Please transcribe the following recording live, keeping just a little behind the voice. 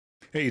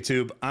Hey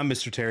YouTube, I'm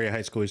Mr. Terry, a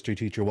high school history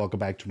teacher. Welcome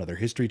back to another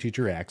History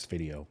Teacher Reacts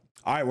video.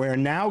 All right, we're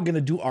now going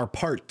to do our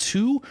part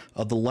 2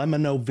 of the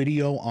Lemmino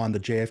video on the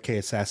JFK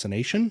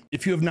assassination.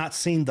 If you have not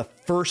seen the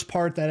first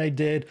part that I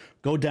did,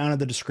 go down in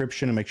the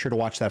description and make sure to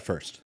watch that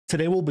first.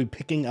 Today we'll be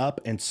picking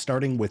up and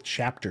starting with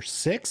chapter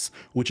 6,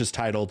 which is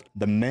titled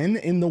The Men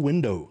in the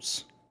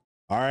Windows.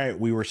 All right,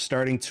 we were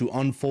starting to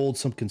unfold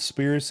some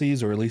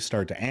conspiracies, or at least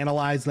start to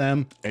analyze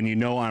them. And you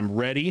know I'm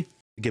ready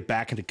to get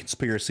back into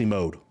conspiracy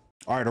mode.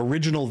 All right,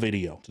 original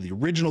video. So the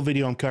original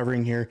video I'm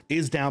covering here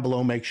is down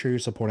below. Make sure you're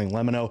supporting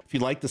Lemmino. If you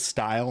like the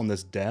style and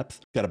this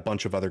depth, got a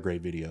bunch of other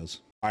great videos.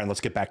 All right, let's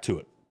get back to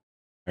it.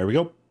 There we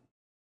go.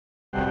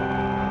 The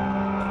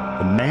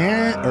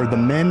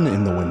men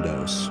in the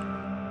windows.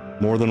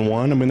 More than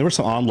one. I mean, there were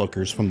some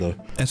onlookers from the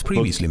As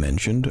previously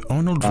mentioned,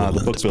 Arnold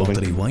Roland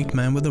spotted a white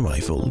man with a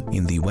rifle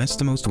in the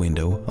westernmost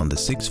window on the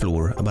 6th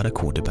floor about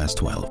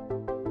 12:15.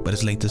 But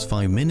as late as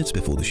 5 minutes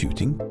before the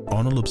shooting,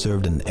 Arnold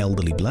observed an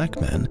elderly black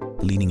man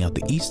leaning out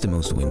the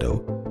easternmost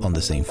window on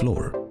the same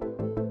floor.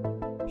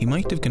 He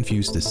might have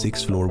confused the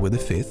 6th floor with the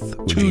 5th,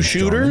 where two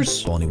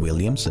shooters? Bonnie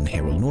Williams and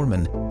Harold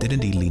Norman did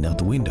indeed lean out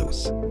the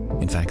windows.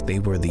 In fact, they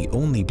were the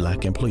only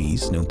black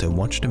employees known to have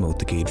watched the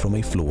motorcade from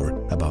a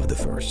floor above the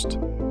 1st.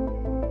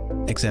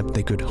 Except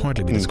they could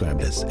hardly be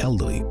described as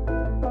elderly.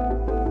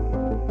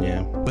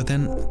 Yeah. But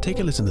then, take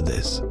a listen to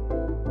this.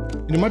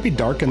 It might be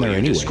dark in there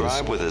anyways.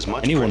 Describe with as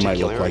much Anyone might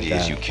look like particularity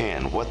that. as you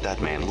can what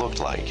that man looked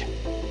like.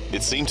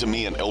 It seemed to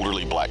me an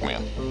elderly black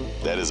man.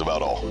 That is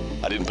about all.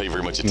 I didn't pay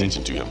very much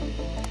attention to him.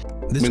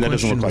 This that doesn't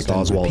question look was like then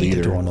Oswald repeated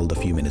either. to Arnold a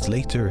few minutes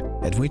later,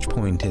 at which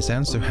point his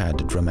answer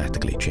had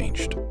dramatically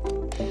changed.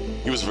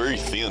 He was very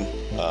thin,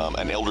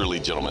 an elderly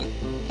gentleman,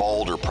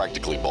 bald or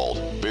practically bald.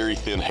 Very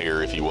thin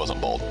hair if he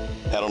wasn't bald.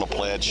 Had on a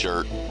plaid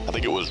shirt. I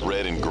think it was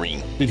red and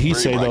green. Did he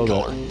Very say bright though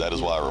color. That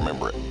is why I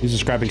remember it. He's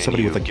describing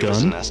somebody with a Give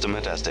us an gun?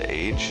 estimate as to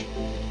age?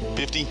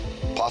 50,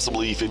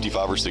 possibly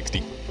 55 or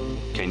 60.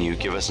 Can you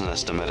give us an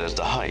estimate as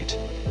to height?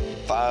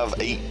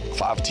 5'8",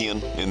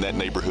 5'10", in that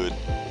neighborhood.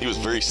 He was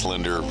very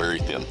slender, very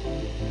thin.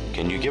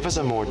 Can you give us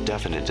a more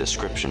definite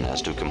description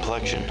as to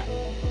complexion?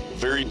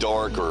 Very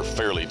dark or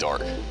fairly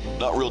dark.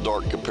 Not real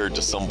dark compared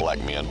to some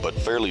black men, but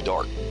fairly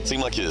dark.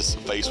 Seemed like his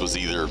face was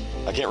either,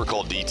 I can't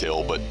recall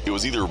detail, but it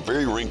was either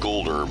very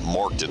wrinkled or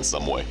marked in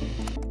some way.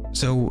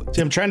 So,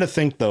 See, I'm trying to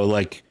think though,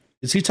 like,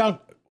 is he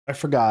talking? I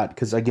forgot,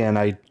 because again,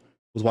 I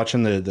was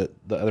watching the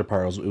other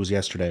part, it was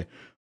yesterday.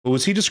 But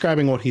was he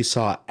describing what he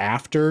saw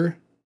after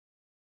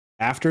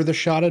the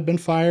shot had been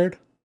fired?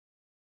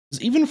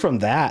 Because even from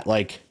that,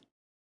 like,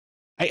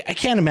 I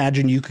can't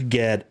imagine you could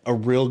get a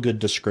real good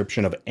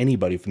description of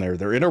anybody from there.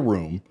 They're in a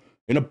room,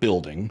 in a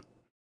building,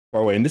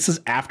 far away, and this is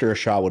after a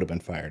shot would have been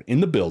fired.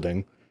 In the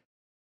building,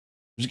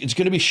 it's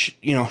going to be,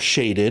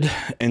 shaded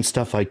and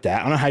stuff like that.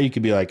 I don't know how you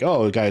could be like,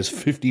 oh, the guy is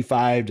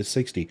 55 to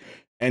 60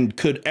 and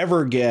could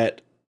ever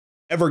get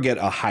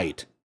a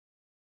height.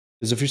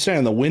 Because if you're standing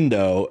in the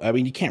window, I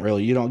mean,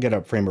 you don't get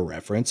a frame of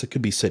reference. It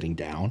could be sitting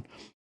down.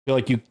 I feel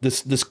like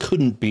this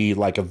couldn't be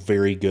like a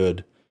very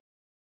good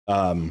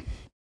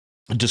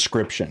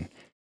description.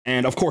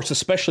 And of course,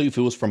 especially if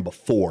it was from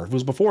before. If it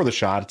was before the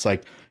shot, it's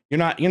like you're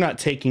not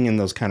taking in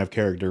those kind of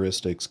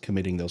characteristics,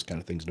 committing those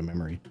kind of things to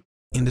memory.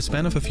 in the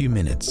span of a few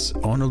minutes,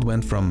 Arnold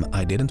went from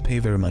 "I didn't pay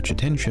very much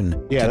attention"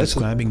 to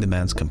describing the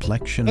man's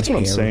complexion,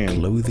 hair,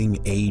 clothing,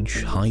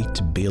 age,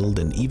 height, build,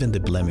 and even the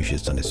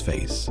blemishes on his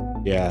face.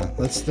 Yeah,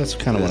 that's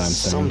kind of what I'm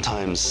saying.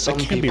 Sometimes some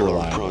people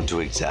are prone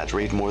to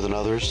exaggerate more than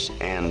others,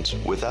 and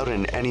without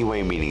in any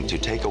way meaning to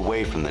take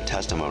away from the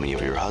testimony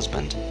of your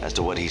husband as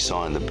to what he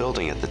saw in the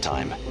building at the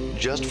time.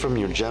 Just from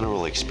your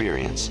general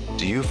experience,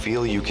 do you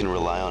feel you can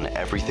rely on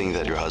everything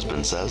that your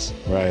husband says?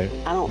 Right.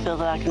 I don't feel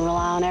that I can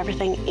rely on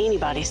everything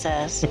anybody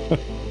says.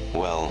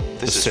 Well,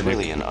 this is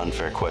really an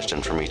unfair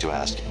question for me to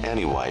ask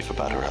any wife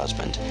about her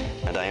husband,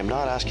 and I am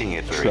not asking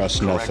it very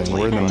correctly. Nothing.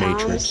 We're in the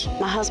Matrix.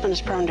 My husband is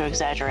prone to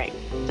exaggerate.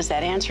 Does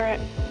that answer it?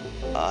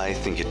 I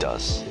think it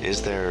does.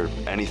 Is there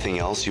anything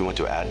else you want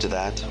to add to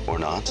that, or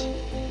not?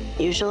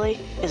 Usually,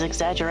 his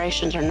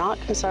exaggerations are not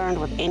concerned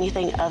with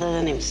anything other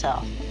than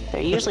himself.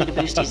 They're usually to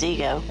boost his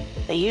ego.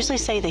 They usually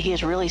say that he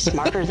is really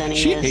smarter than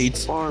he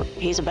is, or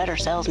he's a better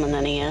salesman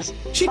than he is.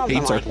 She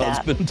hates her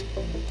husband.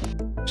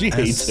 She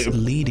hates him. As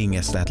leading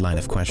as that line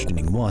of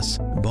questioning was,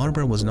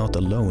 Barbara was not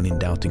alone in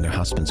doubting her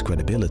husband's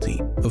credibility.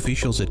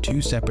 Officials at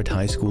two separate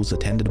high schools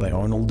attended by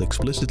Arnold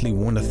explicitly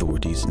warned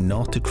authorities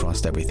not to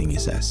trust everything he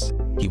says.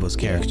 He was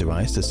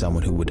characterized as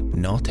someone who would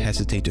not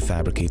hesitate to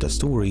fabricate a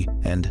story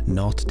and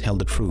not tell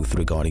the truth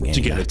regarding any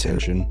matter. To get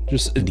attention.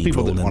 Just Indeed,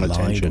 people that want lied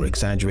attention. or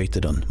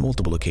exaggerated on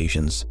multiple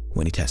occasions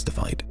when he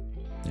testified.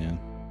 Yeah.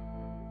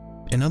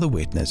 Another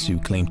witness who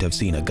claimed to have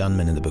seen a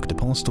gunman in the book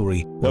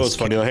depository That was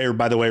funny. Hey,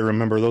 by the way,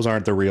 remember, those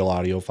aren't the real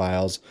audio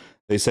files.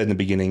 They said in the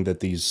beginning that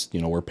these,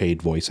 were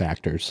paid voice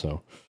actors.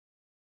 So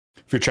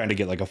if you're trying to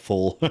get like a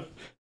full,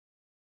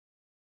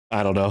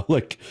 I don't know,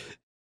 like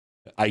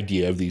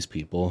idea of these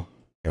people.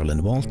 Carol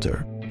and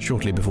Walter.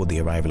 Shortly before the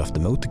arrival of the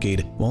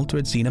motorcade, Walter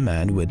had seen a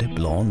man with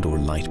blonde or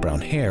light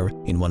brown hair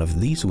in one of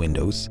these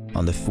windows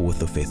on the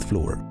 4th or 5th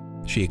floor.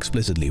 she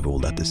explicitly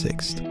ruled out the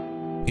sixth.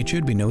 It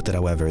should be noted,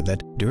 however,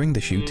 that during the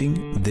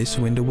shooting, this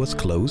window was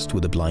closed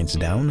with the blinds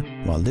down,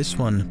 while this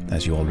one,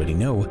 as you already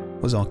know,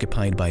 was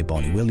occupied by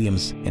Bonnie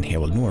Williams and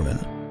Harold Norman.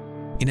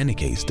 In any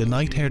case, the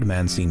light-haired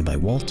man seen by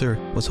Walter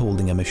was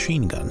holding a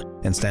machine gun,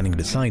 and standing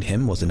beside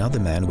him was another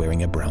man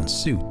wearing a brown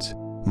suit.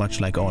 Much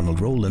like Arnold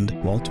Rowland,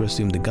 Walter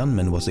assumed the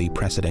gunman was a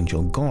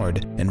presidential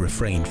guard and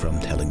refrained from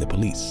telling the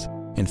police.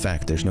 In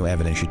fact, there's no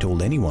evidence she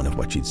told anyone of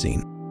what she'd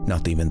seen,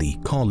 not even the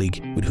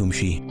colleague with whom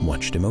she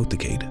watched the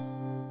motorcade.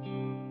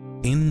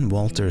 In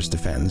Walter's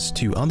defense,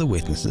 2 other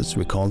witnesses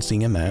recalled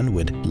seeing a man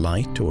with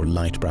light or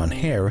light brown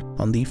hair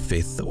on the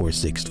 5th or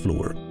 6th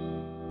floor,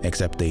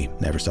 except they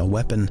never saw a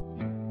weapon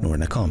nor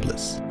an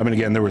accomplice. I mean,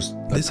 again, there was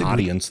an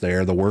audience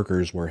there. The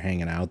workers were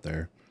hanging out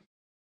there.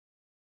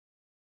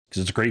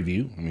 Because it's a great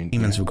view. I mean,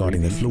 arguments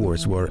regarding the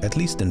floors were at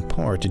least in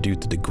part due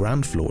to the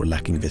ground floor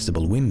lacking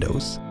visible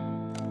windows.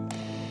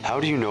 How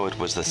do you know it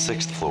was the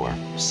 6th floor?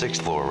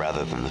 6th floor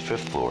rather than the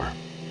 5th floor?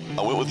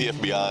 I went with the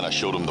FBI and I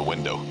showed them the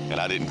window, and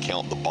I didn't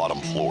count the bottom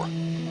floor.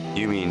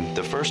 You mean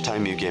the first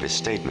time you gave a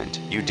statement,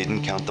 you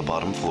didn't count the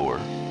bottom floor?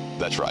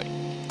 That's right.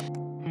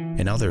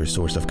 Another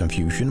source of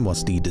confusion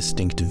was the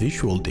distinct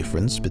visual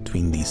difference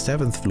between the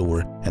 7th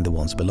floor and the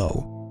ones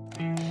below.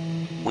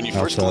 When you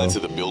first glance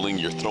at the building,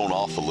 you're thrown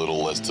off a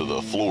little as to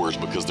the floors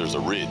because there's a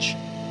ridge.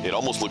 It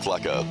almost looks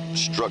like a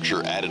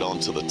structure added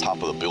onto the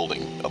top of the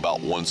building,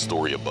 about 1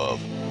 story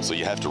above. So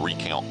you have to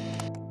recount.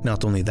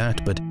 Not only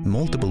that, but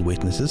multiple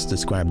witnesses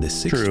described the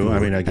 6th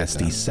floor as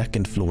the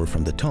 2nd floor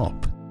from the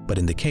top. But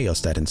in the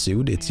chaos that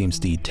ensued, it seems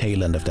the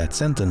tail end of that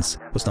sentence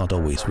was not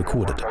always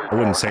recorded. I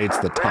wouldn't say it's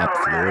the top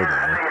floor,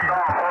 though.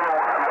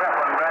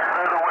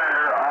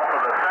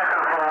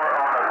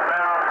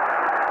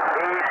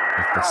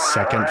 If the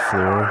 2nd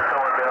floor,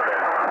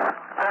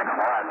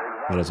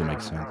 that doesn't make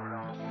sense.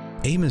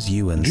 Amos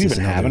Ewens is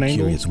another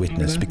curious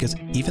witness because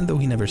even though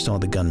he never saw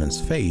the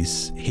gunman's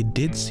face, he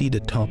did see the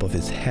top of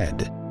his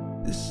head.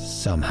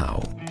 Somehow.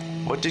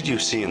 What did you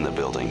see in the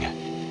building?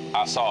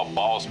 I saw a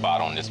bald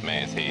spot on this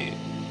man's head.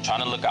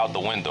 Trying to look out the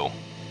window,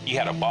 he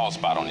had a bald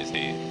spot on his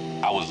head.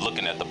 I was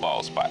looking at the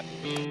bald spot.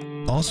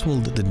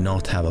 Oswald did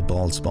not have a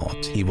bald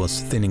spot. He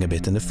was thinning a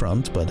bit in the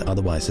front, but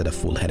otherwise had a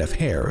full head of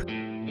hair.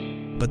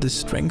 But the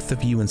strength of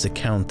Ewens'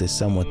 account is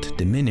somewhat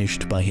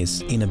diminished by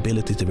his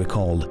inability to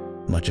recall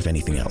much of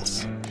anything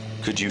else.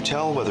 Could you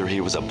tell whether he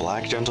was a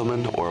black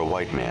gentleman or a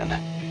white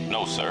man?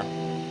 No, sir.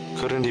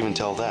 Couldn't even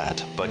tell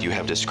that, but you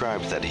have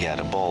described that he had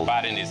a bald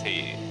spot in his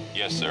head.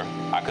 Yes, sir.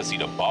 I could see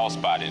the bald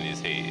spot in his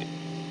head.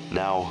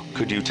 Now,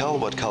 could you tell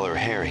what color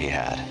hair he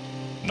had?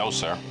 No,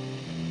 sir.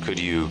 Could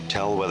you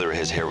tell whether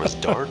his hair was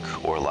dark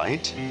or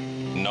light?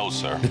 No,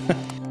 sir.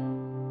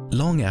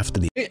 Long after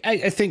the...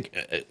 I think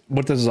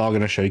what this is all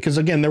going to show you, because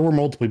again, there were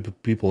multiple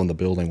people in the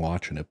building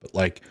watching it, but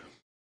like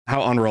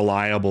how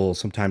unreliable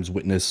sometimes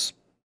witness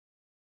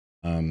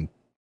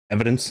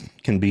evidence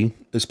can be,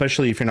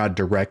 especially if you're not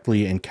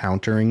directly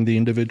encountering the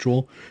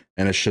individual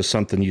and it's just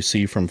something you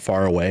see from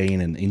far away in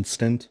an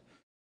instant.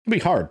 It can be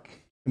hard.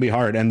 It can be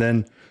hard. And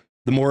then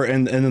the more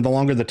and the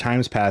longer the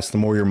times pass, the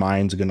more your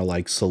mind's going to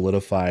like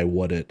solidify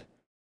what it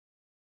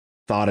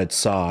thought it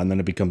saw, and then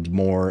it becomes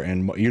more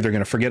and more, you're either going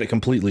to forget it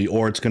completely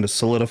or it's going to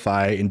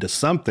solidify into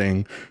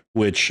something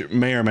which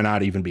may or may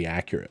not even be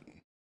accurate.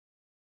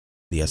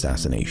 The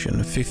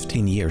assassination,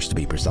 15 years to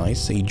be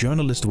precise, a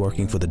journalist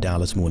working for the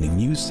Dallas Morning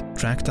News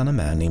tracked down a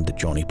man named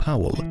Johnny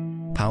Powell.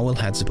 Powell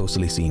had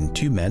supposedly seen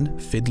 2 men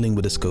fiddling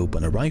with a scope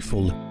on a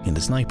rifle in the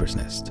sniper's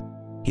nest.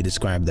 He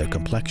described their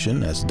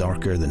complexion as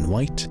darker than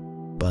white,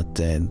 but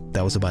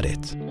that was about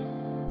it.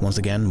 Once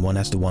again, one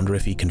has to wonder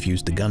if he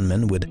confused the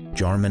gunmen with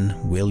Jarman,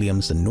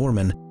 Williams, and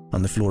Norman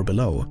on the floor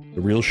below. The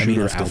real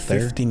shooter after out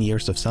there. 15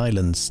 years of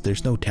silence,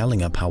 there's no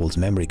telling how Powell's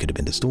memory could have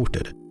been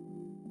distorted.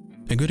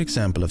 A good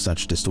example of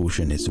such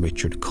distortion is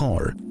Richard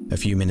Carr. A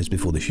few minutes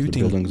before the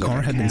shooting,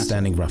 Carr had been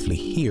standing roughly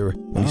here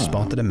when he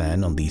spotted a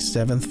man on the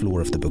 7th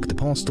floor of the book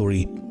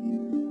depository,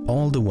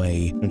 all the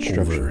way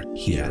over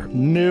here.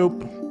 Nope.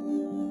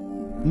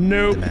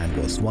 The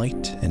man was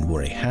white and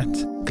wore a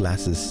hat,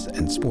 glasses,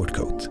 and sport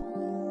coat.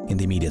 In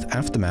the immediate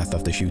aftermath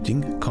of the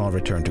shooting, Carr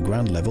returned to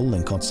ground level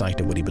and caught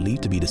sight of what he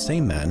believed to be the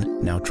same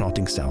man now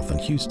trotting south on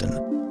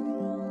Houston.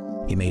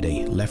 He made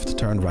a left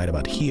turn right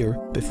about here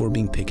before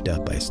being picked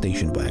up by a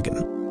station wagon.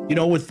 You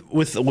know,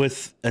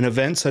 with an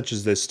event such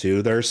as this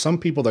too, there are some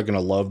people that are going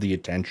to love the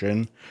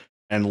attention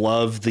and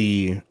love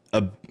the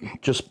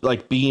just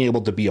like being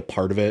able to be a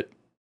part of it.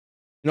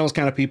 You know, those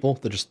kind of people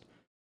that just,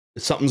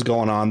 if something's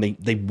going on,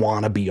 they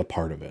want to be a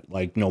part of it,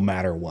 like no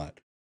matter what.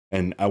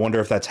 And I wonder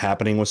if that's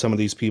happening with some of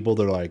these people.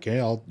 They're like, hey,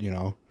 I'll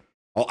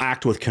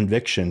act with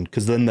conviction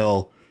because then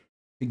they'll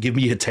give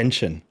me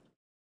attention.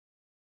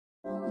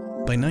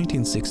 By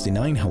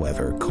 1969,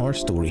 however,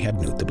 Carr's story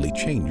had notably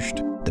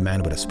changed. The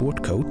man with a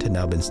sport coat had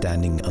now been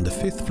standing on the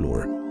 5th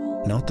floor,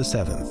 not the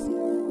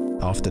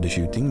 7th. After the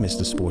shooting,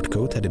 Mr.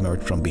 Sportcoat had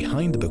emerged from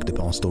behind the book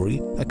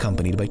depository,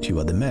 accompanied by 2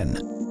 other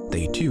men.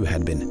 They too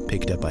had been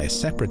picked up by a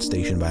separate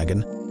station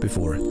wagon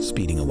before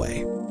speeding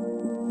away.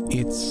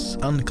 It's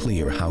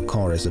unclear how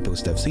Carr is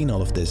supposed to have seen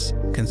all of this,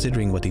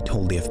 considering what he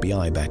told the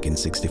FBI back in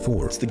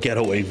 '64. It's the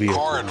getaway vehicle.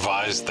 Carr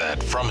advised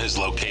that from his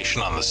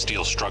location on the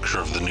steel structure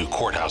of the new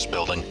courthouse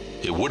building,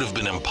 it would have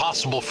been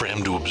impossible for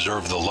him to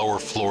observe the lower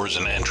floors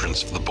and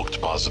entrance of the book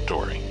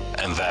depository,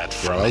 and that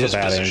from his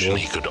position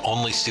he could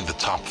only see the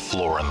top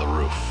floor and the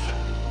roof.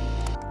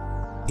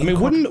 I mean,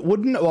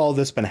 wouldn't all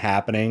this been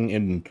happening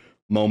in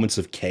moments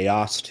of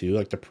chaos too?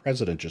 Like the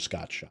president just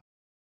got shot.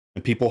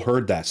 And people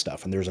heard that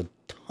stuff, and there's a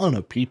ton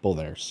of people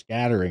there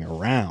scattering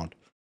around.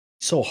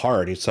 It's so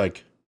hard. It's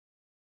like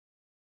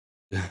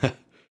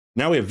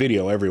now we have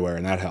video everywhere,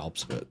 and that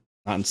helps, but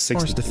not in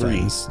 '63.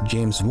 Defense,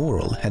 James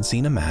Worrell had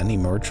seen a man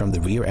emerge from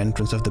the rear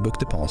entrance of the book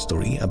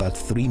depository about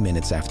 3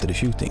 minutes after the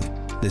shooting.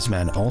 This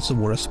man also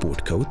wore a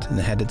sport coat and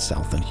headed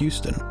south on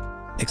Houston.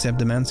 Except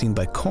the man seen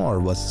by Carr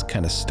was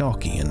kind of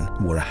stocky and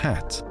wore a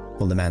hat,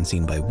 while the man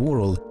seen by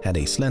Worrell had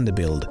a slender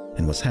build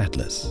and was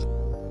hatless.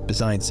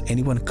 Besides,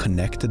 anyone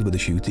connected with the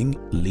shooting,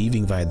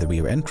 leaving via the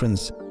rear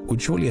entrance,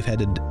 would surely have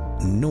headed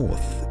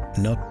north,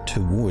 not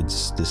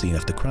towards the scene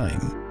of the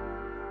crime.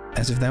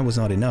 As if that was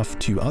not enough,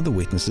 2 other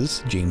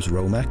witnesses, James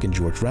Romack and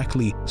George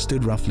Rackley,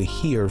 stood roughly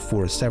here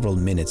for several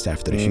minutes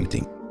after the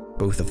shooting.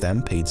 Both of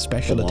them paid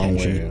special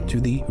attention to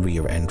the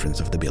rear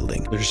entrance of the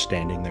building. They're just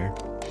standing there.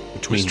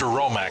 Mr.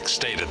 Romack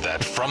stated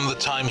that from the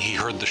time he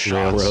heard the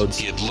shots,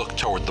 he had looked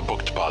toward the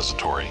book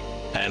depository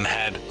and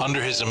had,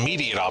 under his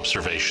immediate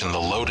observation, the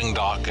loading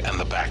dock and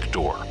the back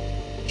door.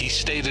 He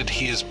stated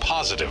he is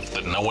positive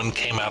that no one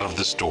came out of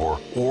this door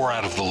or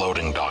out of the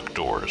loading dock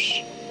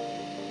doors.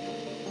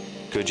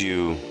 Could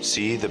you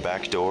see the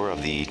back door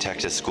of the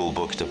Texas School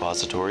Book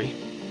Depository?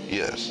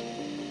 Yes.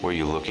 Were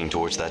you looking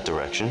towards that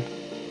direction?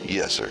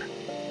 Yes, sir.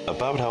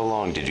 About how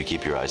long did you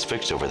keep your eyes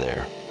fixed over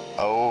there?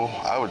 Oh,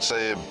 I would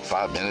say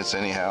 5 minutes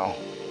anyhow,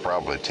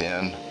 probably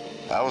 10.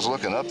 I was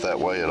looking up that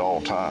way at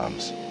all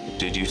times.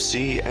 Did you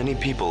see any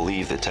people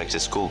leave the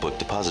Texas School Book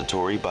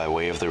Depository by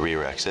way of the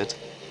rear exit?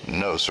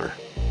 No, sir.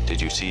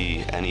 Did you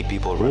see any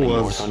people running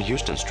north on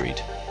Houston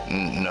Street?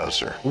 No,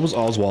 sir. What was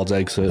Oswald's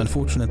exit?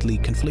 Unfortunately,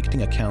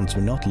 conflicting accounts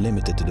were not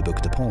limited to the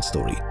book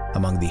depository.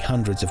 Among the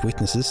hundreds of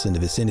witnesses in the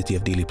vicinity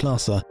of Dealey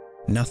Plaza,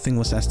 nothing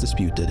was as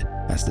disputed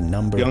as the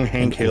number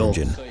and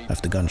origin of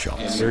the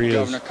gunshots.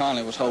 Governor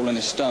Conley was holding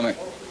his stomach.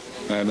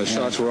 And the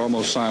shots were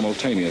almost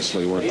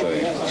simultaneously, weren't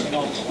they?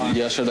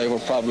 Yes, sir. They were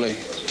probably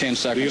 10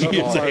 seconds apart. Do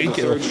you know the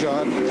third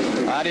shot?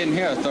 I didn't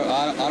hear a third.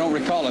 I don't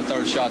recall a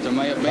third shot. There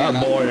may have been.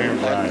 That boy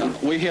ain't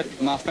right. We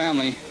hit. My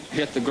family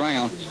hit the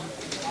ground,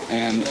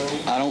 and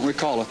I don't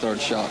recall a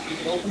third shot.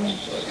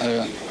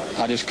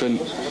 I just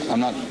couldn't. I'm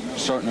not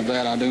certain of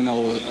that. I do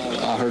know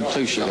I heard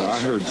 2 shots. Yeah, I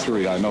heard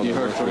 3. I know you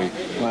heard 3.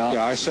 Well,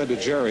 yeah, I said to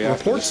Jerry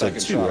after the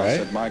second shot, right? I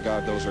said, "My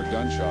God, those are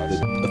gunshots."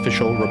 The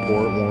official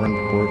report, Warren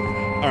report.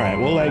 All right,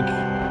 well, like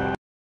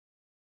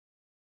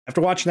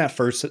after watching that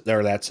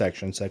that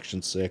section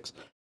 6,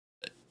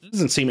 it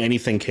doesn't seem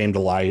anything came to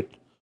light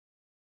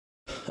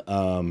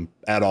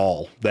at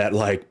all that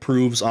like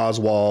proves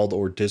Oswald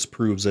or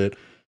disproves it.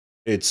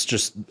 It's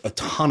just a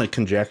ton of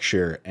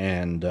conjecture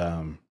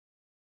and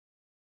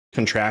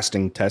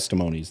contrasting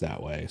testimonies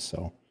that way.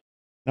 So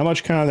not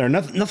much kind of there.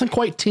 Nothing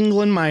quite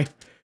tingling my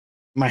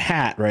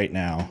hat right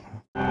now.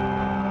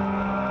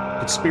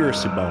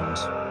 Conspiracy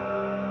bones.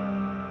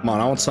 Come on,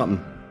 I want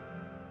something.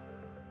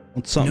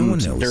 No one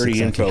knows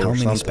exactly how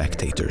many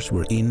spectators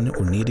were in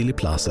or near Dealey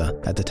Plaza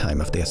at the time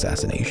of the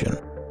assassination.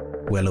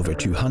 Well over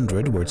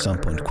 200 were at some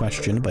point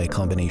questioned by a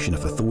combination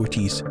of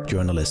authorities,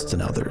 journalists,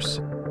 and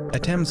others.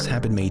 Attempts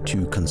have been made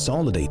to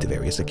consolidate the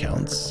various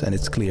accounts, and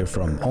it's clear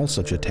from all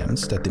such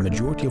attempts that the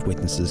majority of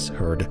witnesses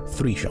heard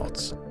 3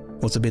 shots.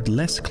 What's a bit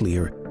less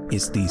clear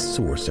is the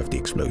source of the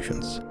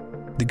explosions.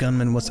 The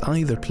gunman was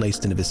either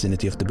placed in the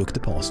vicinity of the book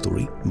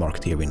depository,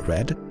 marked here in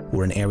red,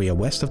 or an area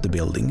west of the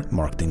building,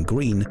 marked in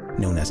green,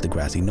 known as the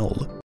grassy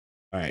knoll.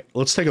 All right,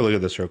 let's take a look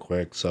at this real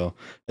quick. So,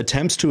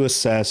 attempts to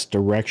assess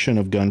direction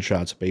of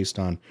gunshots based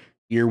on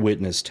ear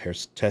witness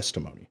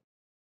testimony.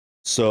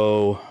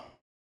 So,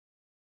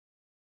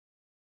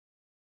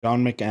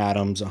 John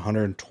McAdams,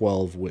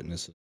 112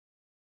 witnesses.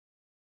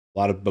 A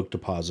lot of book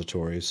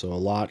depositories, so a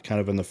lot kind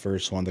of in the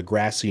first one. The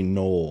grassy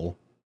knoll.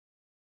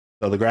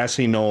 So the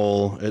grassy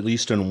knoll, at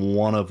least in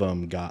one of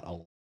them, got a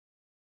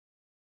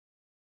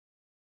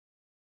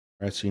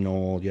grassy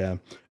knoll, yeah.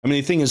 I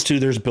mean, the thing is, too,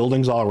 there's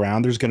buildings all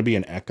around. There's going to be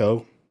an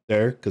echo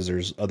there because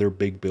there's other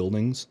big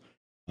buildings.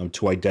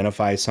 To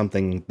identify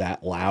something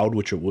that loud,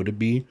 which it would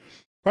be,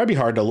 probably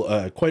hard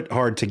to quite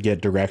hard to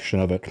get direction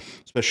of it,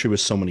 especially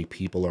with so many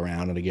people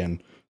around. And again,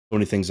 so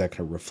many things that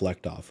can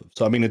reflect off of.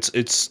 So I mean,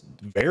 it's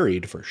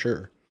varied for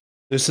sure.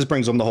 This just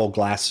brings on the whole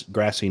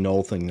grassy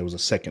knoll thing. There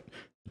was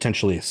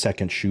potentially a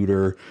second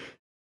shooter.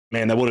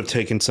 Man, that would have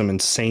taken some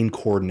insane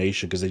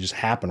coordination because they just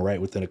happen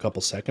right within a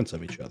couple seconds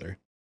of each other.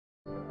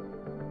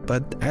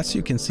 But as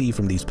you can see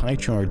from these pie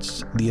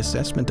charts, the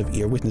assessment of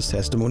ear witness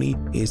testimony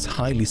is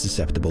highly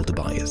susceptible to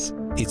bias.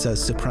 It's a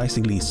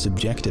surprisingly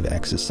subjective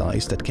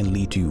exercise that can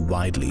lead to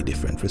widely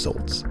different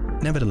results.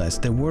 Nevertheless,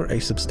 there were a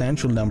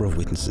substantial number of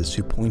witnesses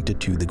who pointed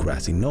to the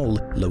grassy knoll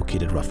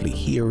located roughly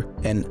here,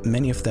 and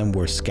many of them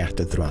were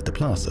scattered throughout the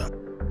plaza.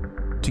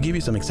 To give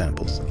you some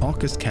examples,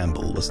 August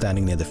Campbell was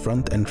standing near the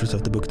front entrance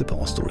of the book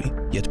depository,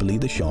 yet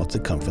believed the shots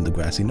had come from the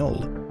grassy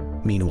knoll.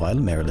 Meanwhile,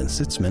 Marilyn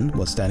Sitzman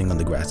was standing on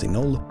the grassy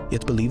knoll,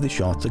 yet believed the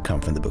shots had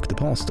come from the book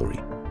depository.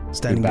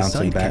 Standing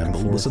beside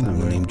Campbell was a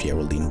woman named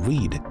Geraldine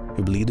Reed,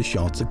 who believed the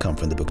shots had come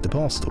from the book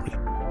depository.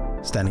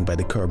 Standing by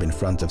the curb in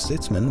front of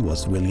Sitzman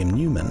was William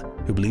Newman,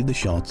 who believed the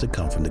shots had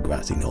come from the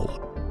grassy knoll.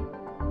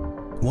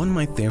 One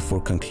might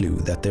therefore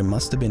conclude that there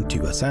must have been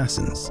two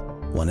assassins,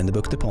 one in the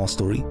book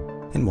depository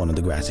and one in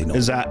the grassy knoll.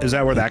 Is that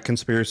where that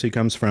conspiracy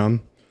comes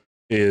from?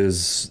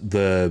 Is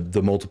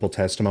the multiple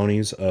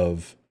testimonies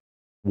of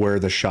where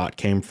the shot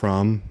came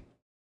from?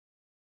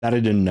 That I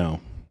didn't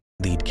know.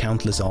 Indeed,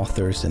 countless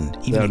authors and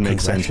even a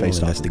congressional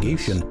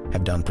investigation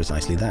have done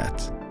precisely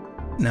that.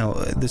 Now,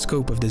 the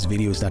scope of this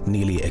video is not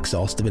nearly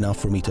exhaustive enough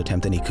for me to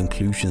attempt any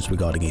conclusions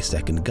regarding a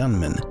second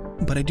gunman,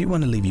 but I do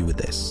want to leave you with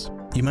this.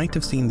 You might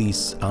have seen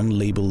these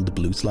unlabeled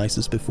blue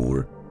slices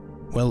before.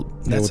 Well,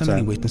 that's how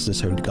many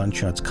witnesses heard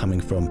gunshots coming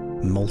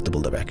from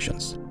multiple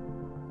directions.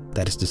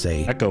 That is to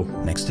say, Echo.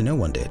 Next to no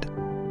one did.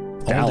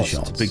 All the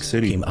shots big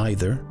city. Came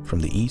either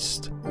from the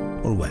east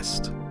or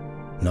west,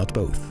 not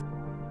both.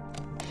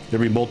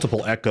 There'd be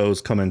multiple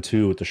echoes coming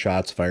too with the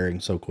shots firing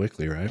so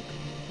quickly, right?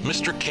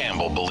 Mr.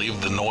 Campbell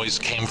believed the noise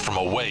came from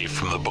away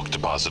from the book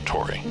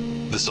depository.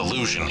 This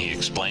illusion, he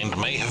explained,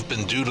 may have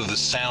been due to the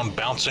sound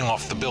bouncing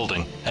off the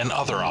building and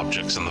other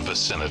objects in the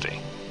vicinity.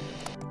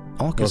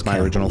 August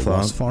Campbell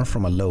was far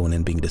from alone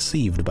in being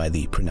deceived by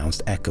the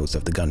pronounced echoes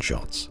of the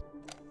gunshots.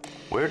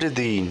 Where did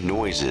the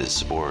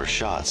noises or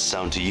shots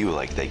sound to you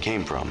like they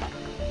came from?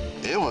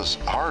 It was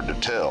hard to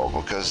tell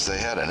because they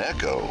had an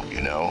echo,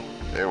 you know.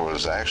 There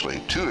was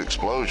actually 2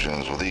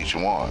 explosions with each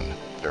one.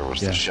 There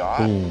was the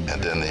shot and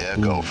then the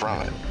echo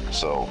from it.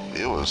 So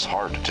it was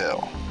hard to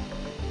tell.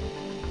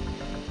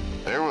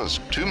 There was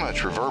too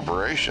much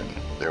reverberation.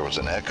 There was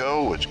an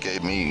echo which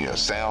gave me a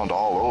sound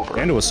all over.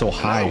 And it was so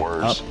high. In other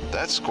words,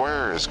 that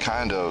square is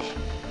kind of,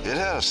 it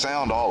had a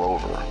sound all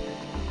over.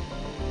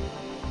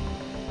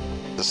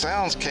 The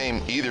sounds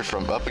came either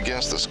from up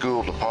against the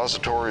school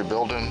depository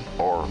building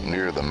or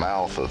near the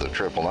mouth of the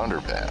triple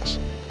underpass.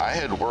 I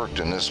had worked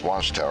in this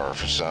watchtower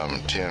for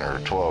some 10 or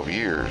 12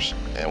 years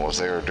and was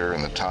there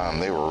during the time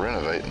they were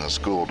renovating the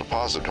school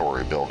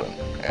depository building.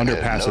 And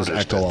had noticed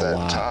at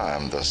that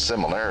time the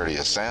similarity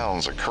of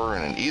sounds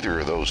occurring in either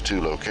of those 2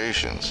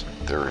 locations.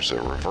 There's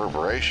a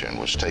reverberation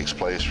which takes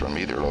place from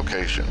either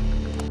location.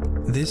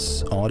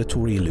 This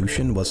auditory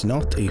illusion was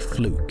not a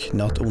fluke.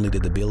 Not only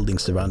did the building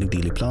surrounding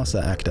Dealey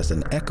Plaza act as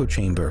an echo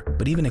chamber,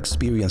 but even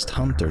experienced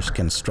hunters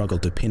can struggle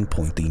to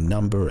pinpoint the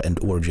number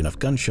and origin of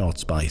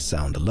gunshots by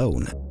sound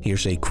alone.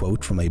 Here's a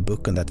quote from a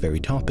book on that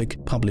very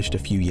topic, published a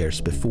few years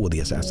before the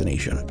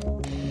assassination.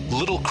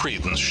 Little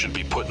credence should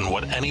be put in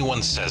what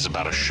anyone says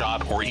about a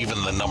shot or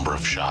even the number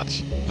of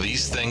shots.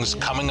 These things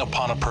coming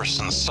upon a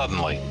person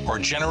suddenly are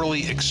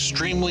generally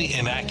extremely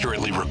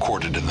inaccurately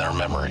recorded in their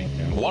memory.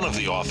 One of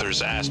the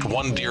authors asked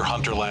one deer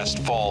hunter last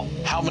fall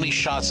how many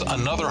shots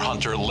another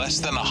hunter less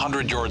than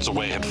 100 yards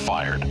away had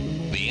fired.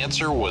 The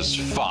answer was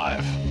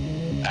 5.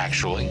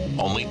 Actually,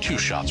 only 2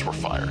 shots were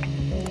fired.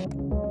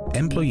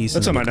 Employees.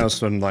 That's something I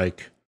noticed when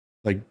like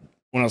when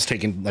I was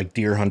taking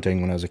deer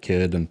hunting when I was a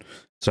kid and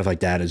stuff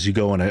like that, is you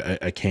go in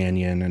a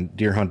canyon, and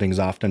deer hunting is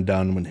often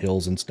done when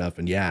hills and stuff,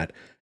 and it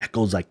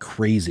echoes like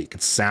crazy. It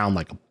could sound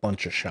like a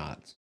bunch of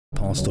shots.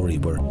 Depository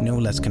were no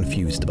less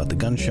confused about the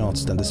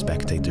gunshots than the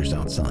spectators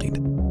outside.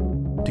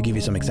 To give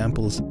you some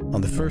examples,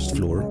 on the first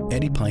floor,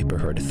 Eddie Piper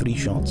heard 3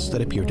 shots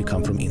that appeared to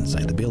come from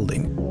inside the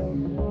building.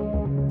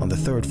 On the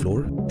third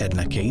floor,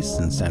 Edna Case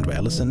and Sandra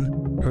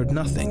Ellison heard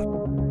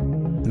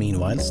nothing.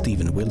 Meanwhile,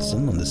 Stephen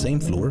Wilson on the same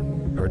floor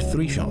heard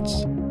 3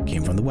 shots,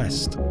 came from the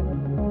west.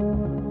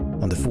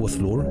 On the fourth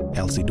floor,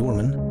 Elsie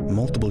Dorman,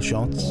 multiple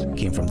shots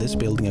came from this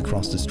building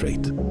across the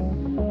street.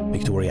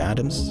 Victoria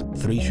Adams,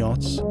 3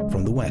 shots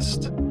from the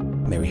west.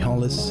 Mary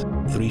Hollis,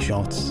 3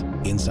 shots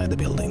inside the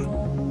building.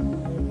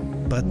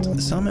 But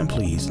some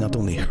employees not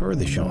only heard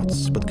the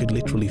shots, but could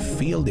literally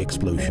feel the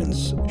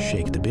explosions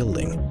shake the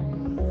building.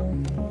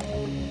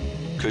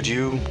 Could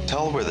you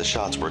tell where the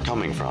shots were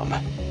coming from?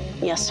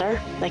 Yes,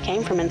 sir. They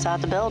came from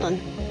inside the building.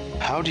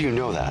 How do you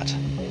know that?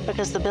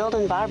 Because the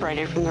building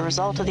vibrated from the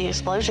result of the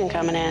explosion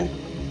coming in.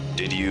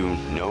 Did you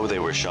know they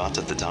were shots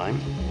at the time?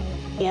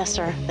 Yes,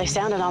 sir. They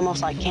sounded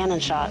almost like cannon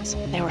shots.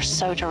 They were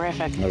so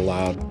terrific. They're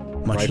loud.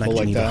 Much like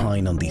Geneva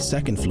Hine on the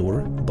second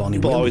floor, Bonnie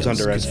People Williams always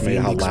underestimate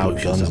how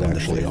loud guns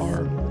actually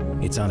are.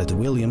 It sounded to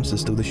Williams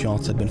as though the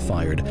shots had been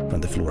fired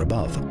from the floor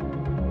above.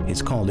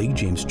 His colleague,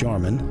 James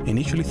Jarman,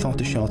 initially thought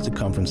the shots had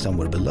come from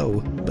somewhere below,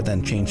 but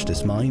then changed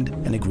his mind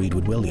and agreed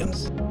with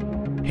Williams.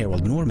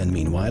 Harold Norman,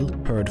 meanwhile,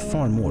 heard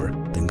far more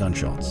than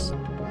gunshots.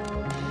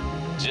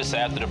 Just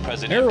after the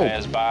president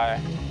passed by,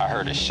 I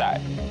heard a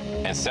shot.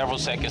 And several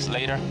seconds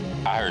later,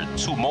 I heard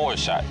 2 more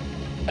shots.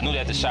 I knew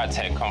that the shots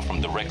had come from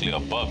directly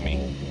above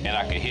me, and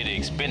I could hear the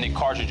expended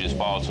cartridges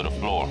fall to the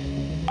floor.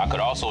 I could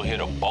also hear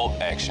the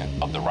bolt action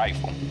of the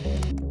rifle.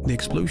 The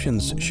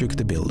explosions shook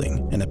the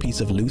building, and a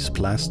piece of loose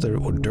plaster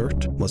or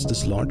dirt was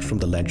dislodged from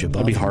the ledge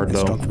above and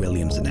struck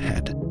Williams in the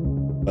head.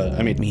 But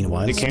I mean,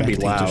 meanwhile,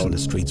 spectators on the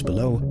streets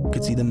below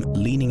could see them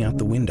leaning out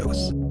the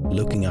windows,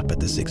 looking up at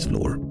the 6th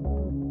floor.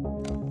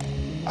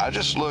 I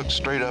just looked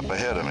straight up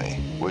ahead of me,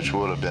 which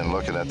would have been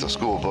looking at the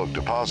school book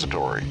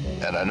depository,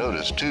 and I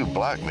noticed 2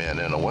 black men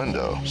in a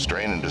window,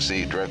 straining to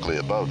see directly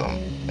above them,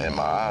 and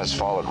my eyes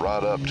followed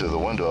right up to the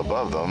window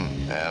above them,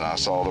 and I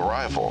saw the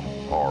rifle,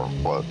 or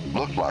what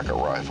looked like a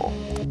rifle.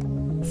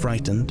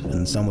 Frightened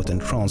and somewhat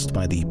entranced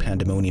by the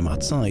pandemonium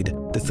outside,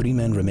 the 3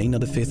 men remained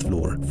on the 5th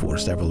floor for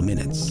several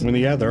minutes. I mean,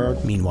 yeah, there are.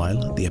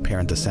 Meanwhile, the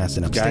apparent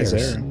assassin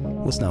upstairs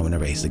was now in a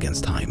race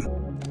against time.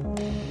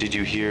 Did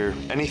you hear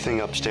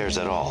anything upstairs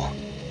at all?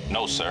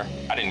 No, sir.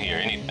 I didn't hear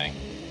anything.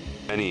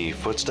 Any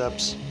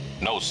footsteps?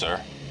 No, sir.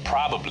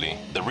 Probably.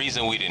 The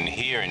reason we didn't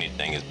hear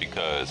anything is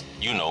because,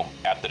 you know,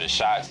 after the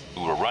shots,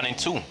 we were running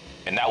too,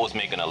 and that was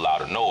making a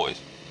lot of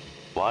noise.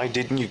 Why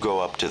didn't you go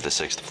up to the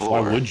 6th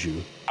floor? Why would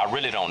you? I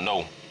really don't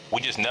know. We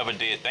just never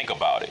did think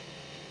about it.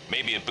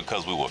 Maybe it's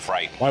because we were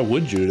frightened. Why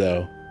would you,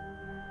 though?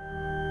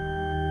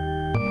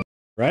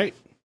 Right?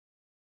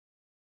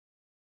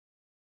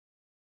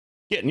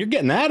 You're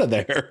getting out of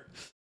there.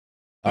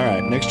 All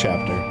right, next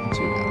chapter. Let's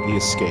see, the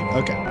escape.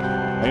 Okay,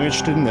 I'm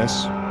interested in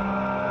this.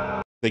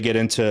 They get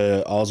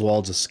into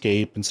Oswald's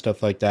escape and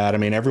stuff like that. I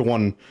mean,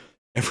 everyone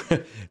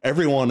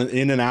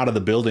in and out of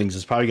the buildings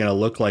is probably going to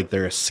look like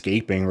they're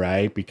escaping,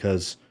 right?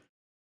 Because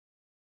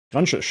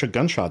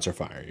gunshots are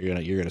fired.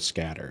 You're gonna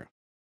scatter.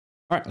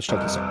 All right, let's check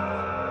this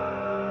out.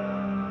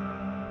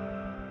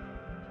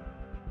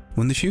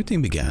 When the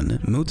shooting began,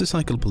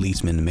 motorcycle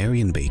policeman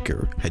Marion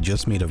Baker had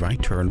just made a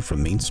right turn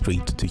from Main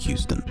Street to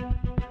Houston.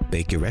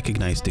 Baker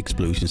recognized the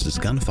explosions as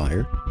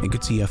gunfire and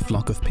could see a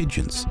flock of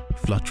pigeons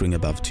fluttering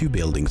above 2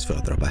 buildings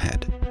further up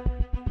ahead.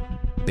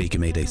 Baker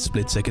made a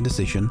split-second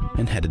decision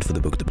and headed for the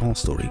book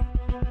depository.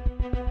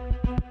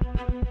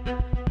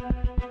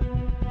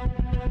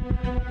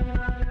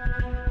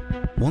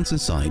 Once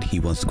inside, he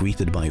was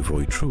greeted by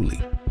Roy Truly.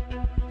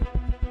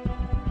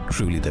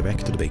 Truly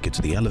directed Baker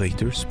to the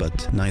elevators,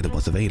 but neither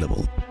was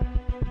available.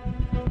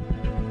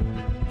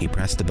 He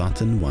pressed the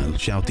button while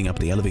shouting up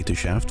the elevator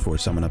shaft for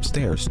someone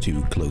upstairs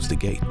to close the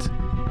gate.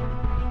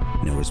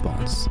 No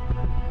response.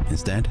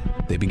 Instead,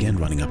 they began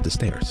running up the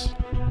stairs.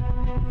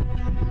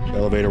 The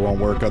elevator won't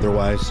work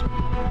otherwise.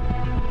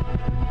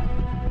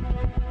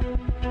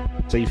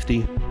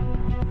 Safety.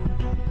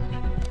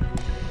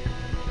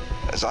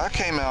 As I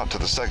came out to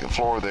the 2nd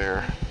floor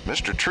there,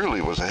 Mr.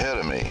 Truly was ahead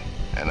of me,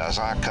 and as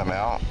I come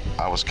out,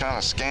 I was kind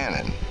of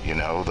scanning, you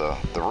know,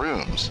 the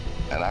rooms,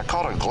 and I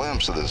caught a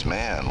glimpse of this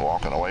man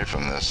walking away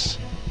from this.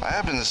 I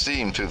happened to see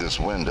him through this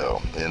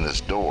window in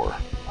this door.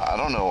 I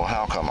don't know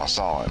how come I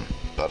saw him,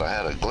 but I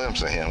had a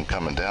glimpse of him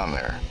coming down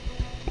there.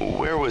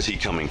 Where was he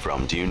coming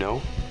from, do you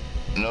know?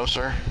 No,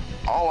 sir.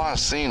 All I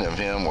seen of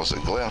him was a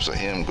glimpse of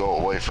him go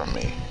away from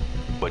me.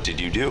 What did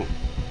you do?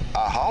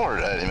 I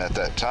hollered at him at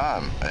that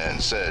time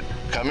and said,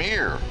 "Come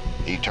here."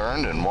 He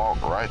turned and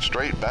walked right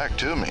straight back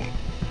to me.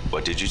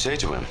 What did you say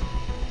to him?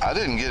 I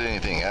didn't get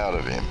anything out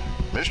of him.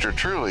 Mr.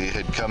 Truly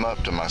had come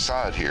up to my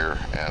side here,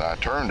 and I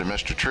turned to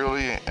Mr.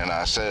 Truly and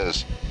I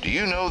says, "Do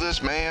you know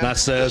this man?" That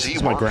says,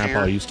 that's my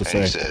grandpa used to say.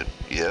 And he said,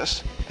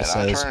 "Yes." And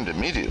I turned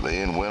immediately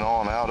and went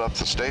on out up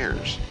the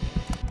stairs.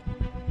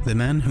 The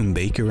man whom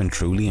Baker and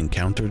Truly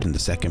encountered in the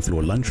 2nd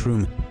floor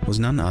lunchroom was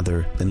none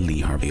other than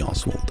Lee Harvey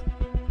Oswald.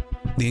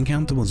 The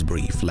encounter was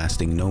brief,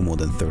 lasting no more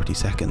than 30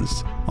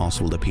 seconds.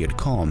 Oswald appeared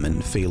calm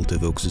and failed to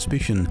evoke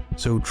suspicion,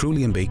 so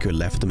Truly and Baker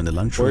left him in the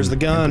lunchroom and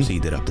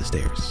proceeded up the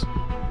stairs.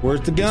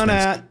 Where's the gun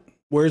at?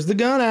 Where's the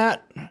gun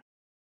at?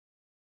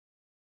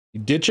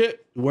 You ditch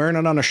it? Wearing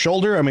it on a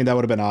shoulder? I mean, that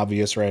would have been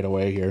obvious right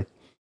away here.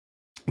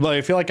 But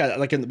I feel like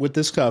with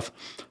this stuff,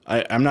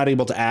 I'm not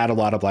able to add a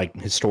lot of like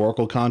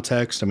historical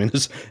context. I mean,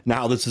 this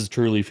is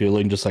truly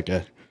feeling just like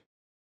a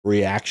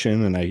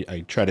reaction, and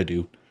I try to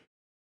do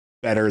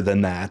better than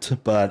that.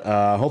 But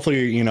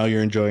hopefully,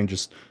 you're enjoying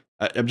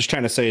I'm just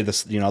trying to say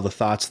this, the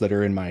thoughts that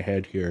are in my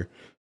head here.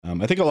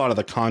 I think a lot of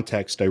the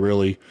context I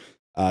really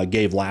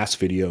gave last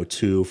video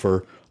too,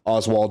 for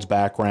Oswald's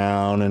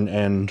background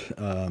and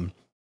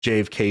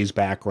JFK's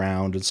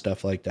background and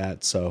stuff like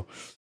that. So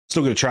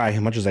still going to try as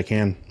much as I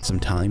can. Some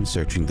time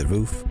searching the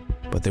roof,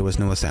 but there was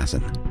no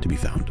assassin to be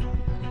found.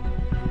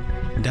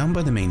 Down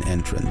by the main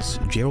entrance,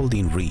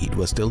 Geraldine Reed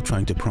was still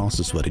trying to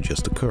process what had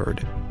just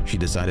occurred. She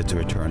decided to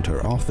return to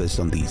her office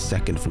on the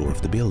 2nd floor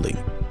of the building.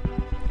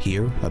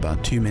 Here,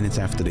 about 2 minutes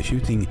after the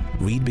shooting,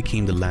 Reed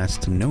became the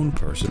last known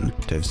person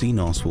to have seen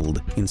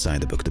Oswald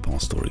inside the book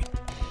depository.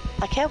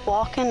 I kept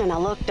walking and I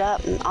looked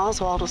up and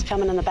Oswald was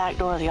coming in the back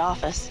door of the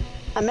office.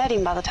 I met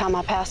him by the time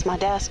I passed my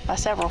desk by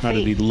several feet. How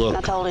did he look? And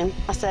I told him,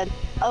 I said,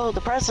 "Oh,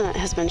 the president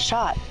has been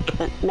shot,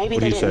 but maybe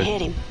they didn't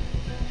hit him."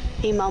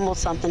 He mumbled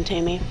something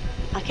to me.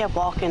 I kept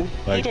walking.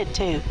 He did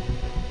too.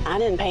 I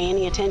didn't pay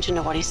any attention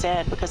to what he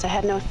said because I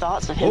had no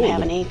thoughts of him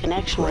having any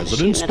connection with the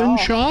shooting at all.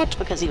 Shot?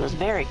 Because he was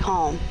very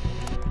calm.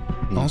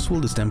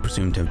 Oswald is then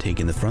presumed to have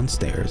taken the front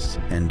stairs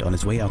and on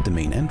his way out the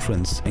main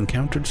entrance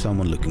encountered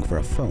someone looking for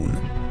a phone.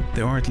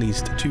 There are at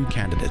least 2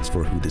 candidates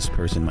for who this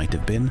person might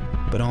have been,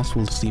 but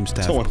Oswald seems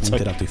to have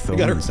pointed out the phone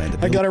inside the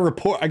building.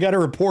 I got a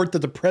report that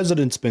the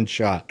president's been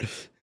shot.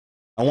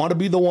 I want to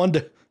be the one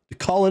to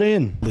call it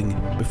in.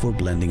 Before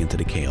blending into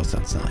the chaos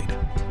outside.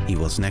 He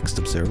was next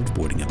observed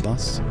boarding a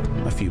bus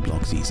a few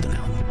blocks east of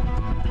Elm.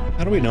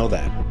 How do we know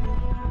that?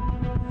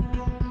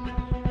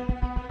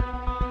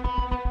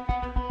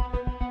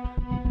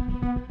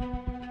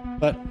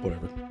 But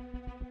whatever.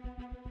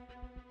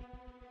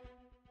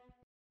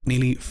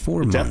 Nearly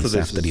 4 months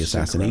after the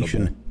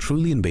assassination,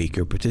 Truly and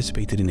Baker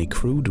participated in a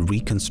crude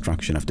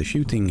reconstruction of the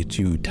shooting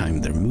to time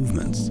their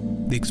movements.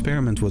 The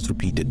experiment was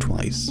repeated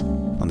twice.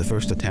 On the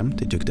first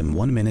attempt, it took them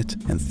 1 minute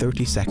and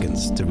 30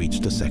 seconds to reach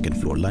the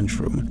second floor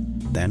lunchroom.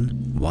 Then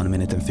 1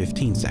 minute and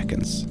 15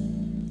 seconds.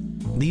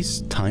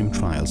 These time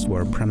trials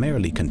were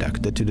primarily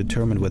conducted to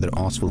determine whether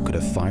Oswald could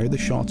have fired the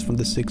shots from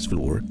the 6th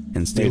floor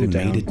and still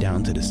made it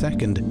down to the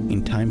second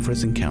in time for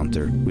his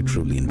encounter with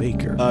Truly and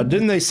Baker.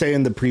 Didn't they say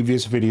in the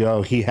previous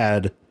video he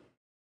had,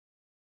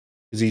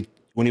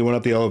 when he went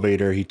up the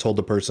elevator, he told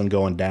the person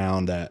going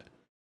down that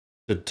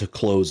to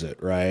close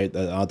it, right?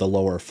 The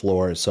lower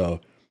floor. So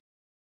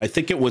I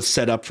think it was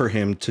set up for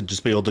him to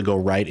just be able to go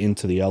right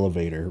into the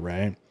elevator,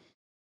 right?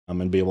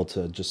 And be able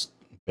to just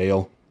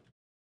bail.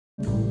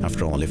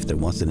 After all, if there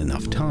wasn't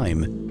enough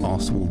time,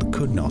 Oswald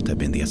could not have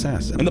been the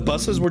assassin. And the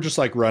buses were just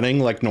like running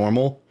like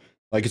normal.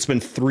 Like it's been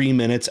 3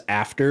 minutes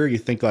after. You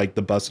think like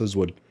the buses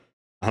would,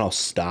 I don't know,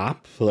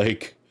 stop?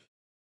 Like,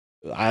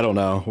 I don't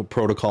know what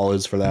protocol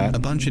is for that. A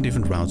bunch of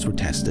different routes were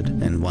tested,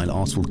 and while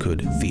Oswald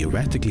could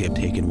theoretically have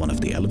taken one of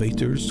the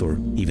elevators or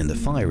even the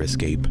fire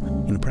escape,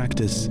 in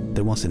practice,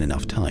 there wasn't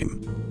enough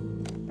time.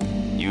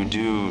 You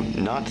do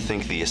not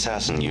think the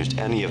assassin used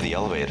any of the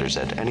elevators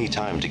at any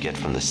time to get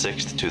from the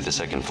 6th to the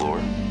 2nd floor?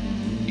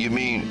 You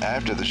mean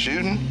after the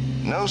shooting?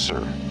 No,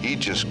 sir. He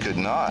just could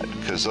not,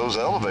 because those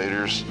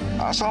elevators,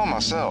 I saw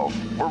myself,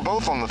 were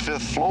both on the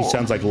 5th floor. He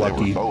sounds like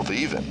Lucky. They were both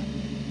even.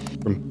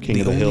 From King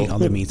of the Hill. The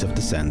only other means of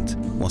descent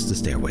was the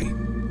stairway.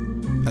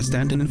 A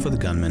stand-in for the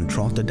gunman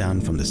trotted down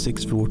from the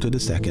 6th floor to the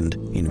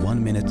 2nd in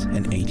 1 minute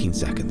and 18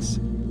 seconds.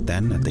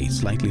 Then, at a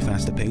slightly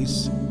faster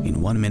pace,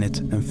 in 1 minute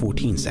and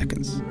 14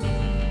 seconds.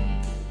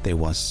 There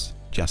was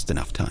just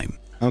enough time.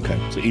 Okay,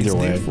 so either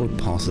way. It's therefore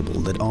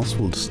possible that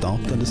Oswald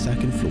stopped on the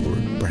 2nd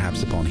floor,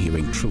 perhaps upon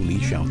hearing Truly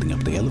shouting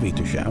up the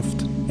elevator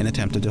shaft, and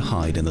attempted to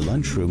hide in the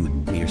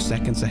lunchroom mere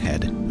seconds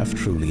ahead of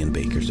Truly and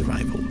Baker's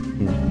arrival.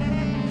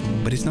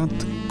 But it's not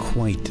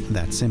quite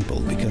that simple,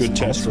 because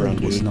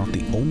Oswald was not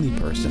the only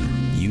person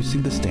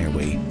using the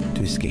stairway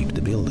to escape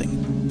the building.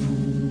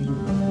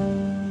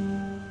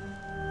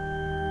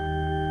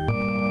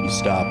 He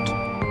stopped.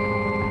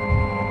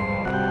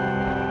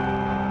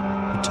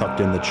 He tucked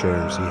in the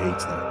chairs. He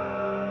hates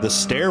that. The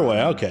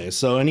stairway. Okay,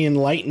 so any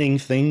enlightening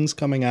things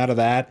coming out of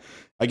that?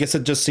 I guess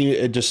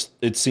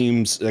it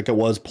seems like it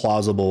was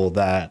plausible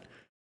that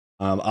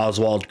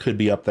Oswald could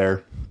be up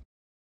there,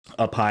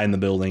 up high in the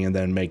building, and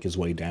then make his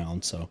way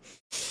down. So,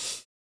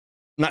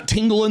 not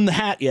tingling the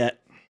hat yet.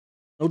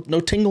 No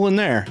tingle in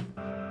there.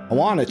 I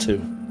want it to.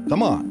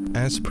 Come on.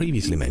 As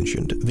previously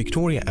mentioned,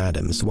 Victoria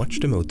Adams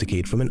watched the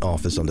motorcade from an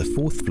office on the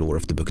 4th floor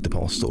of the book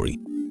depository.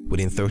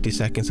 Within 30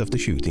 seconds of the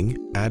shooting,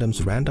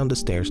 Adams ran down the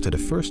stairs to the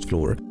 1st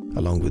floor,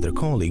 along with her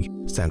colleague,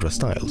 Sandra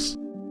Stiles.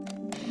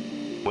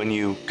 When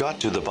you got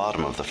to the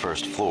bottom of the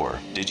 1st floor,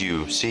 did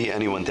you see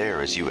anyone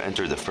there as you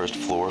entered the 1st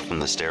floor from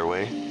the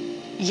stairway?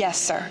 Yes,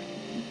 sir.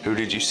 Who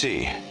did you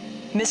see?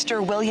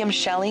 Mr. William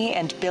Shelley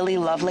and Billy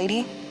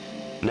Lovelady.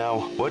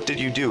 Now, what did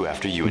you do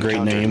after you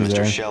encountered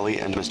Mr. Shelley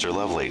and Mr.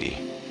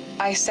 Lovelady?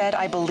 I said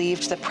I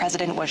believed the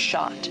president was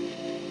shot.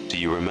 Do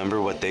you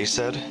remember what they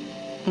said?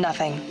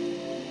 Nothing.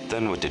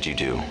 Then what did you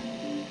do?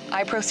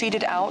 I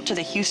proceeded out to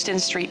the Houston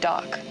Street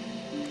dock.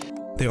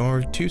 There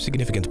are 2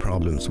 significant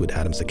problems with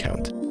Adams'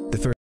 account. The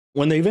first,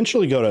 when they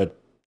eventually go to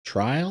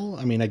trial,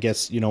 I mean, I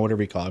guess,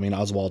 whatever you call it. I mean,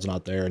 Oswald's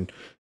not there and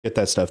get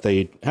that stuff.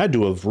 They had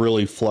to have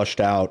really flushed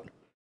out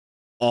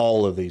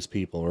all of these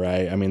people,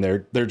 right? I mean,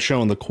 they're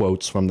showing the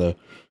quotes from the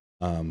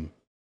from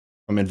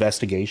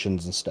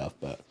investigations and stuff,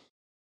 but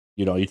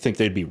you'd think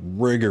they'd be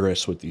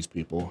rigorous with these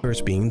people.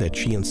 First being that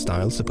she and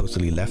Stiles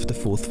supposedly left the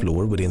 4th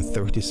floor within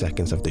 30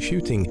 seconds of the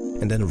shooting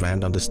and then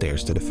ran down the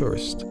stairs to the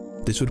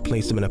 1st. This would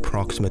place them in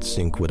approximate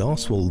sync with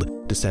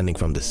Oswald, descending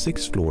from the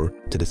 6th floor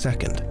to the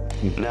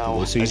 2nd.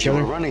 Now, as you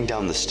were running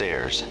down the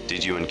stairs,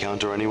 did you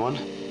encounter anyone?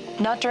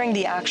 Not during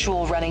the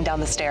actual running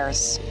down the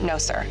stairs, no,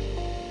 sir.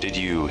 Did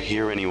you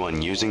hear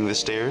anyone using the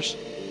stairs?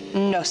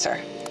 No,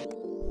 sir.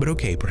 But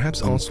okay,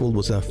 perhaps Oswald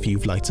was a few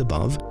flights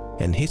above,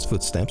 and his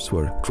footsteps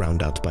were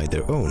drowned out by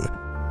their own.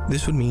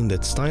 This would mean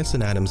that Stiles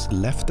and Adams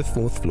left the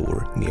 4th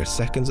floor mere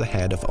seconds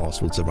ahead of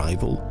Oswald's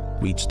arrival,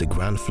 reached the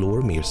ground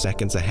floor mere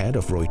seconds ahead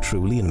of Roy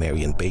Truly and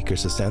Marion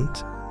Baker's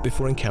ascent,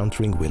 before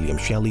encountering William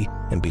Shelley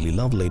and Billy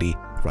Lovelady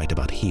right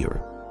about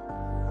here.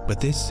 But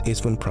this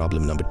is when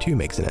problem number 2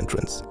 makes an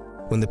entrance.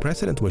 When the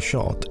president was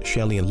shot,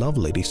 Shelley and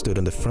Lovelady stood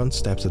on the front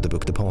steps of the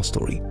book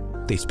depository.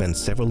 They spent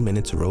several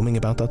minutes roaming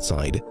about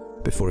outside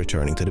before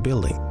returning to the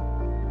building.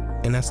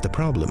 And that's the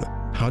problem.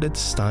 How did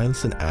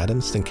Stiles and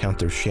Adams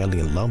encounter Shelley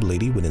and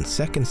Lovelady within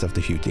seconds of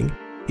the shooting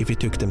if it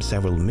took them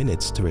several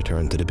minutes to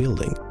return to the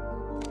building?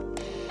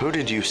 Who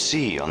did you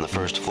see on the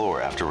first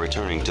floor after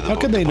returning to the book? How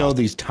could they know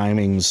these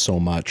timings so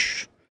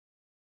much?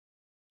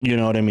 You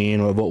know what I mean?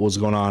 Of what was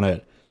going on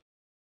at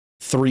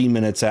 3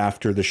 minutes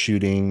after the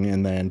shooting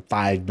and then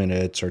 5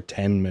 minutes or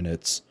 10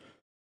 minutes,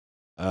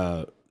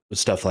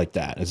 stuff like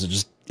that. Is it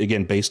just,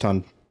 again, based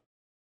on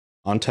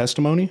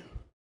testimony?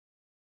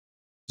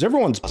 Because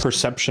everyone's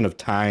perception of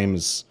time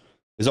is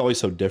always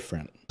so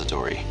different.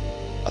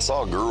 I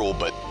saw a girl,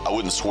 but I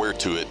wouldn't swear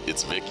to it.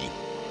 It's Vicky.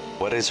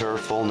 What is her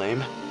full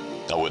name?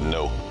 I wouldn't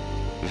know.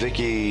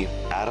 Vicky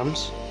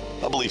Adams?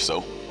 I believe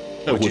so.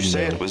 Would you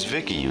say it was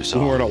Vicky you saw?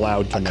 We weren't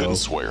allowed to know. I couldn't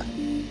swear.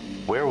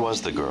 Where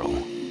was the girl?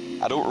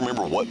 I don't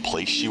remember what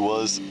place she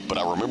was, but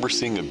I remember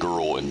seeing a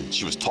girl and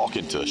she was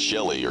talking to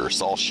Shelley or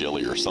saw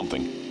Shelley or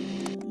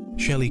something.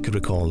 Shelley could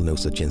recall no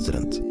such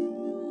incident.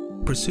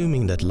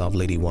 Presuming that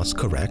Lovelady was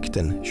correct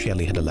and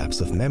Shelley had a lapse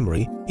of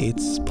memory,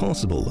 it's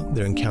possible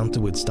their encounter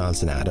with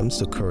Stiles and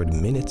Adams occurred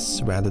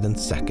minutes rather than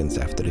seconds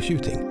after the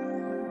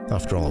shooting.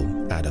 After all,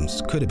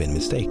 Adams could have been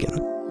mistaken.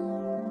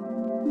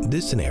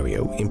 This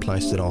scenario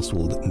implies that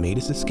Oswald made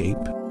his escape.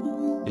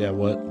 Yeah,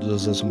 what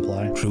does this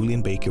imply? Truly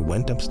and Baker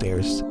went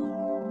upstairs,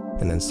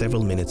 and then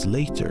several minutes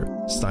later,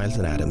 Stiles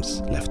and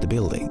Adams left the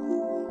building.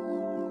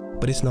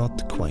 But it's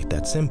not quite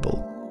that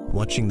simple.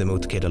 Watching the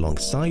motorcade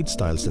alongside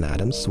Stiles and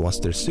Adams was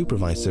their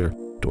supervisor,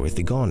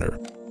 Dorothy Garner.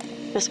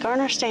 Miss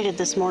Garner stated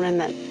this morning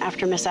that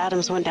after Miss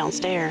Adams went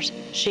downstairs,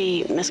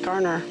 Miss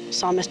Garner,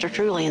 saw Mr.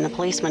 Truly and the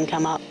policeman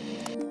come up.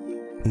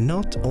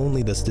 Not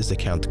only does this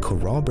account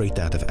corroborate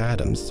that of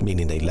Adams,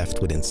 meaning they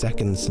left within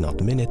seconds,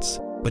 not minutes,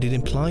 but it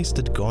implies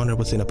that Garner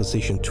was in a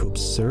position to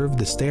observe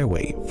the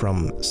stairway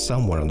from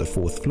somewhere on the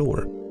 4th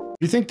floor. Do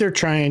you think they're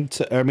trying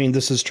to, I mean,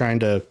 this is trying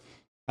to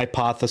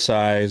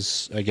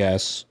hypothesize, I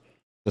guess,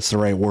 that's the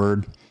right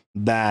word,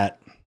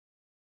 that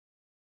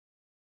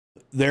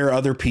there are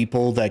other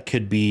people that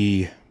could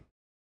be,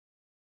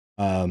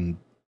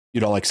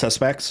 like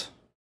suspects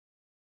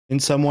in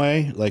some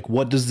way? Like,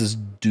 what does this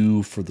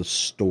do for the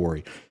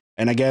story?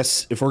 And I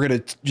guess if we're going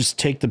to just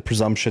take the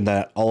presumption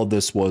that all of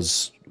this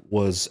was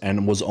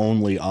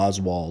only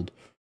Oswald,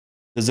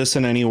 does this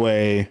in any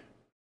way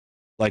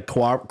like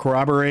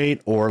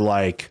corroborate or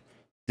like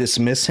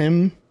dismiss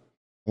him?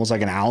 Almost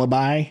like an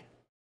alibi?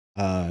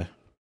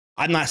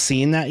 I'm not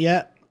seeing that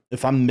yet.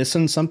 If I'm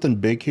missing something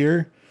big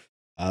here,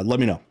 let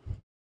me know.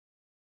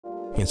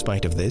 In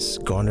spite of this,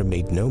 Garner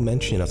made no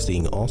mention of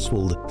seeing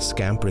Oswald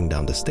scampering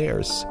down the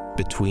stairs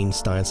between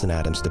Stiles and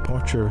Adams'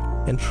 departure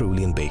and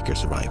Truly and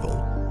Baker's arrival.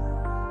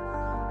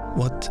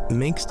 What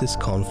makes this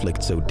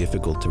conflict so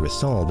difficult to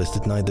resolve is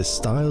that neither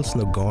Stiles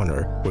nor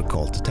Garner were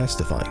called to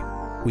testify.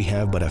 We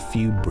have but a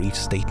few brief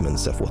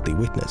statements of what they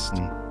witnessed.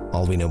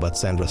 All we know about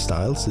Sandra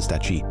Stiles is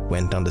that she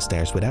went down the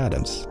stairs with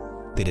Adams.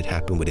 Did it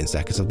happen within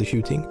seconds of the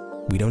shooting?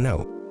 We don't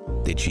know.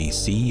 Did she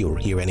see or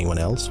hear anyone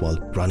else while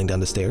running down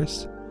the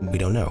stairs? We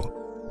don't know.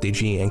 Did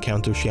she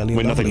encounter Shelley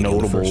and Lovelady on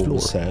the first floor?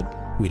 Said.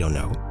 We don't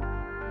know.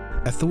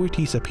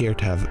 Authorities appear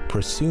to have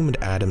presumed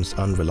Adams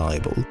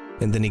unreliable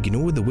and then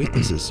ignored the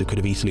witnesses who could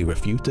have easily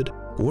refuted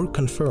or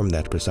confirmed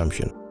that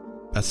presumption.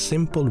 A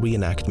simple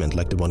reenactment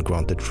like the one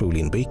granted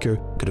Truly and Baker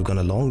could have gone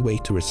a long way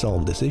to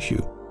resolve this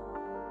issue.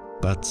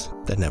 But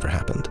that never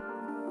happened.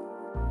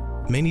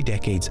 Many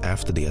decades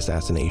after the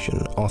assassination,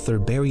 author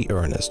Barry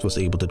Ernest was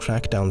able to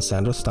track down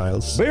Sandra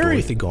Stiles,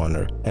 Dorothy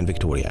Garner, and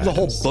Victoria Adams. There's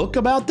a whole book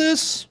about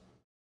this?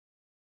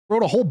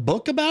 Wrote a whole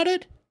book about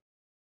it?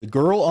 The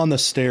Girl on the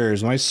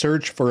Stairs, my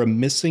search for a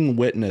missing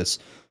witness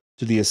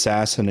to the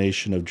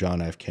assassination of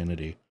John F.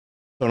 Kennedy.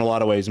 So in a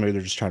lot of ways, maybe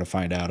they're just trying to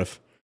find out if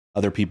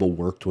other people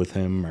worked with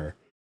him or...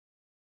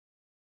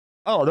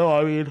 Oh, no,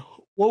 I mean,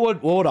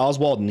 what would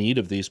Oswald need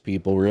of these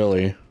people,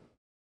 really?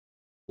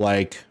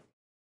 Like,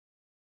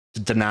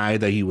 to deny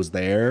that he was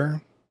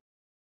there?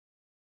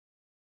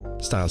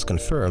 Stiles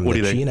confirmed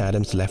that she and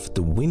Adams left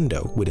the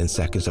window within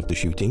seconds of the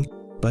shooting,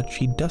 but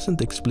she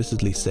doesn't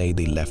explicitly say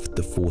they left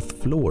the 4th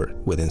floor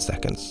within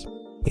seconds.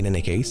 In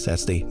any case,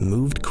 as they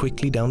moved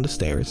quickly down the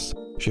stairs,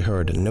 she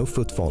heard no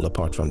footfall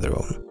apart from their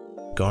own.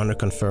 Garner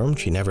confirmed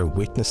she never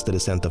witnessed the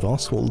descent of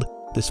Oswald,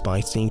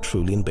 despite seeing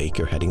Truly and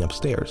Baker heading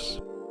upstairs.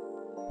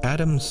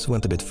 Adams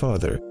went a bit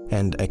further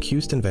and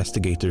accused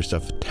investigators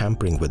of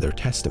tampering with their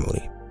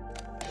testimony.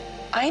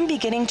 I'm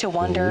beginning to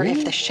wonder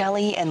if the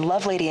Shelley and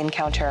Lovelady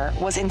encounter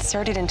was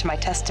inserted into my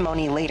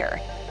testimony later.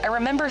 I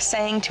remember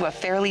saying to a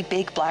fairly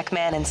big black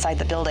man inside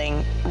the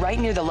building, right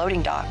near the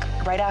loading dock,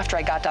 right after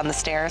I got down the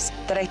stairs,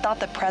 that I thought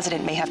the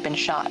president may have been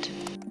shot.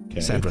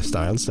 Okay. Sandra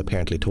Stiles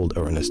apparently told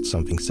Ernest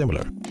something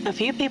similar. A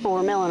few people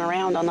were milling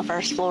around on the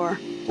first floor.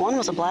 One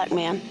was a black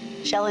man.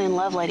 Shelley and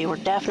Lovelady were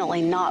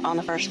definitely not on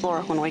the first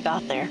floor when we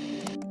got there.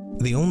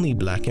 The only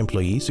black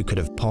employees who could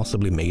have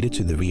possibly made it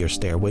to the rear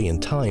stairway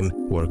in time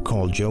were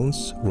Carl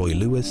Jones, Roy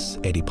Lewis,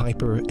 Eddie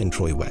Piper, and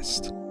Troy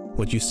West.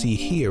 What you see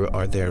here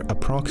are their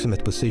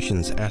approximate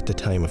positions at the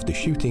time of the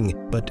shooting,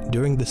 but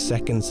during the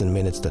seconds and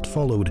minutes that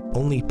followed,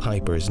 only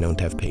Piper is known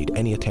to have paid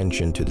any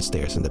attention to the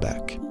stairs in the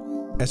back.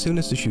 As soon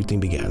as the shooting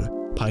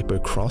began, Piper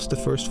crossed the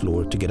first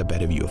floor to get a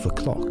better view of a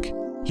clock.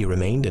 He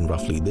remained in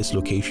roughly this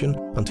location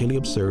until he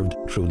observed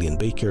Trulian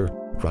Baker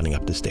running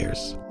up the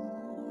stairs.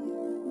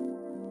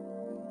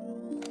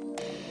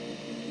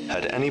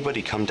 Had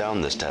anybody come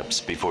down the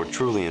steps before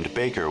Trulian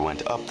Baker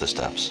went up the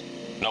steps?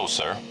 No,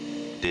 sir.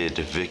 Did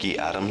Vicky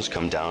Adams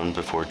come down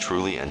before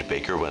Trulian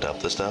Baker went up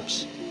the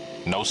steps?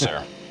 No,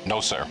 sir. No,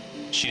 sir.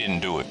 She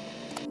didn't do it.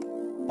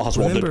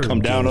 Oswald didn't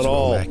come down at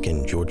all. Romack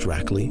and George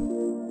Rackley.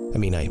 I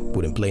mean, I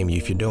wouldn't blame you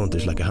if you don't.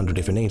 There's like 100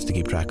 different names to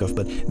keep track of,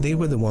 but they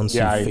were the ones who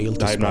failed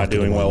to spot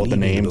doing well with the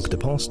names book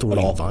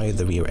depository via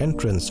the rear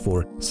entrance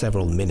for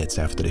several minutes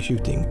after the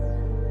shooting.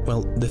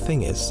 Well, the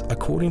thing is,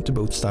 according to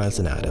both Stiles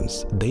and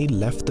Adams, they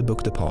left the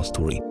book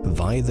depository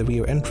via the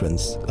rear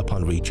entrance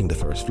upon reaching the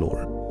first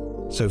floor.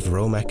 So if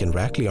Romack and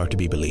Rackley are to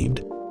be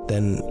believed,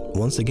 then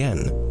once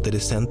again, the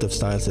descent of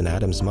Stiles and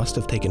Adams must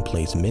have taken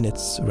place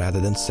minutes rather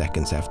than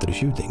seconds after the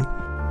shooting.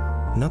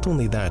 Not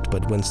only that,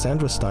 but when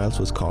Sandra Stiles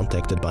was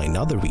contacted by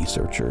another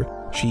researcher,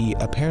 she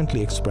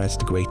apparently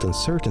expressed great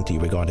uncertainty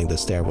regarding the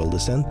stairwell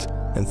descent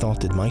and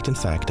thought it might in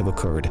fact have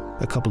occurred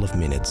a couple of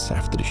minutes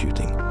after the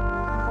shooting.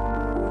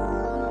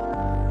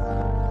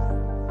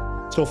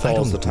 Still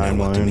follows the timeline. I don't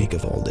know what to make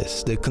of all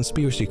this. The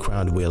conspiracy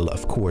crowd will,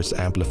 of course,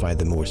 amplify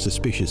the more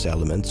suspicious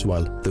elements,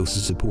 while those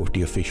who support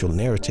the official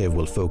narrative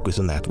will focus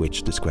on that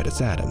which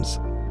discredits Adams.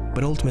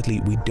 But ultimately,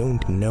 we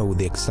don't know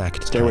the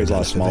exact stairway's a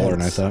lot smaller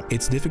than I thought.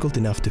 It's difficult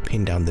enough to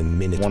pin down the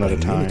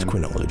minute-by-minute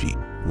chronology.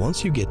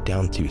 Once you get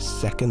down to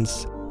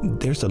seconds,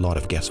 there's a lot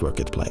of guesswork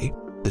at play.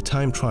 The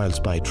time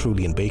trials by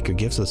Trulian Baker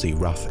gives us a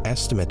rough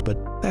estimate,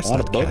 but that's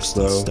not cast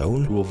in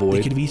stone.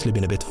 They could have easily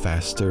been a bit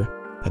faster,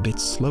 a bit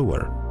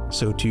slower.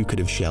 So too could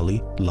have Shelley,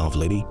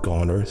 Lovelady,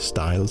 Garner,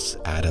 Stiles,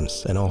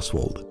 Adams, and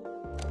Oswald.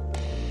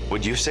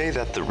 Would you say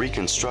that the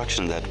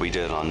reconstruction that we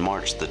did on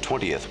March the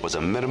 20th was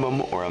a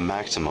minimum or a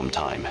maximum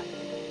time?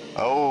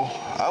 Oh,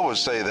 I would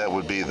say that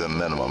would be the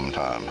minimum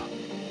time.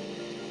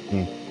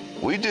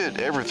 We did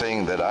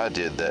everything that I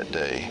did that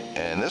day,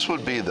 and this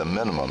would be the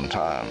minimum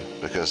time,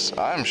 because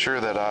I'm sure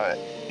that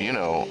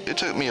it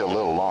took me a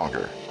little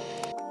longer.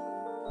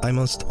 I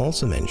must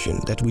also mention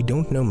that we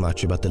don't know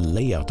much about the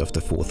layout of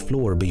the fourth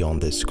floor beyond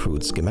this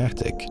crude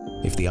schematic.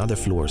 If the other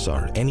floors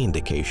are any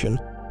indication,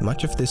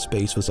 much of this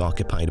space was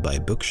occupied by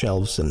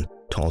bookshelves and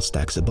tall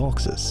stacks of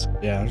boxes.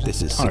 Yeah,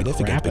 this is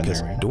significant because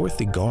there, right?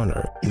 Dorothy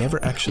Garner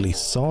never actually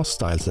saw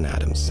Stiles and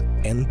Adams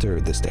enter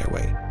the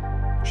stairway.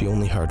 She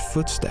only heard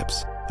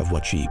footsteps of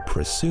what she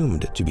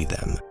presumed to be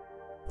them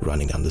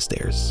running down the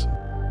stairs.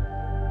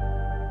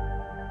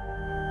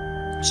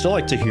 Still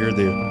like to hear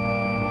the...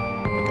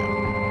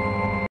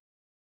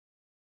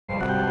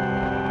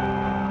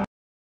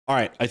 All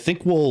right, I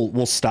think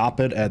we'll stop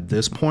it at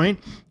this point.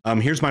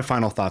 Here's my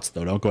final thoughts,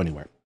 though. Don't go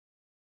anywhere.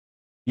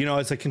 You know,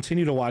 as I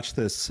continue to watch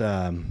this,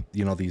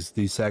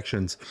 these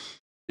sections,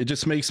 it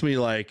just makes me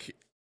like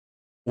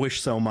wish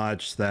so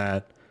much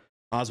that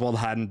Oswald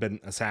hadn't been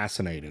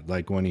assassinated,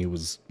 like when he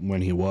was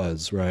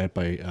right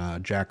by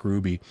Jack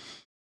Ruby,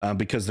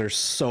 because there's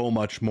so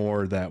much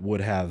more that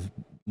would have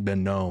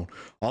been known.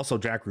 Also,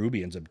 Jack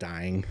Ruby ends up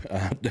dying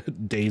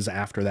days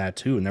after that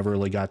too, and never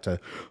really got to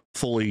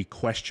fully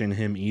question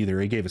him either.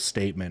 He gave a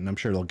statement, and I'm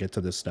sure they'll get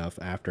to this stuff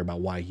after about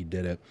why he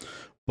did it.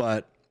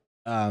 But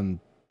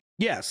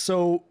yeah,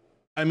 so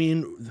I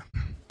mean,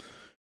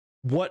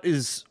 what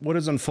is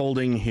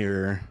unfolding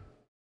here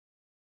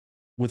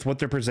with what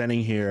they're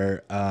presenting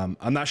here?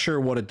 I'm not sure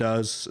what it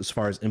does as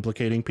far as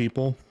implicating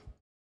people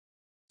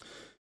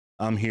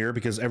here,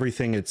 because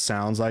everything it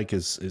sounds like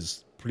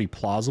is pretty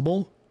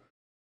plausible.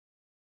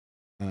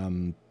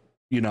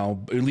 You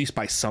know, at least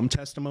by some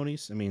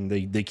testimonies. I mean,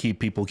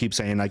 people keep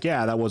saying like,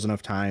 yeah, that wasn't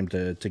enough time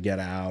to get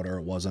out, or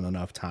it wasn't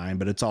enough time,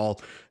 but it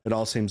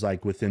all seems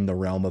like within the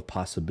realm of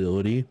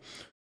possibility.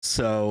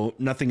 So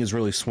nothing is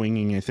really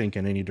swinging, I think,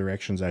 in any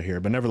directions out here,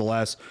 but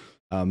nevertheless,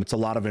 it's a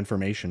lot of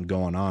information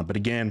going on. But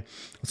again,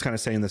 I was kind of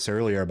saying this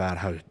earlier about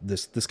how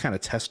this kind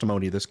of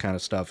testimony, this kind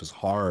of stuff is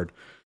hard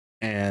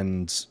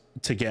and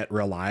to get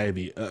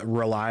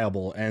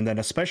reliable. And then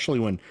especially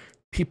when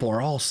people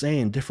are all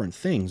saying different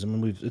things. I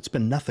mean, it's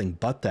been nothing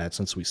but that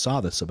since we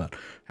saw this, about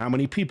how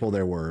many people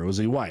there were. Was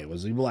he white?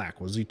 Was he black?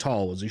 Was he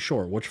tall? Was he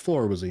short? Which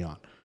floor was he on?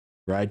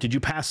 Right? Did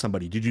you pass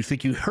somebody? Did you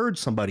think you heard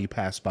somebody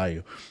pass by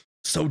you?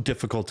 So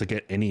difficult to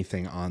get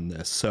anything on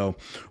this. So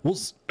we'll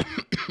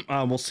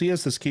see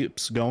as this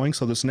keeps going.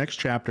 So this next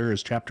chapter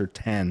is chapter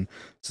 10.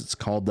 It's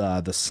called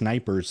the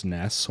Sniper's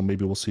Nest. So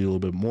maybe we'll see a little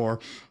bit more.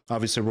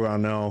 Obviously, we're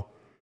going to know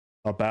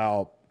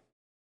about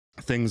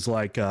things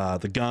like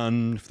the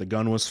gun, if the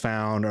gun was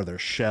found, are there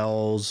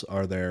shells,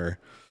 are there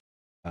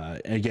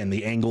again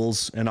the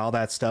angles and all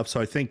that stuff.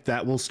 So I think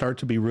that will start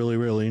to be really,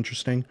 really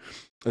interesting,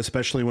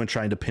 especially when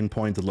trying to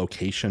pinpoint the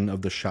location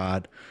of the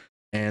shot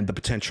and the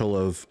potential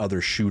of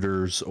other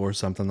shooters or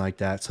something like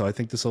that. So I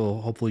think this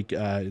will hopefully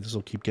this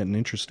will keep getting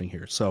interesting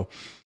here. So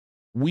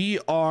we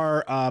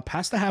are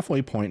past the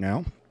halfway point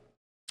now.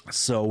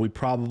 So we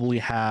probably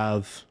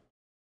have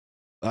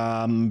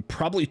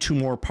probably 2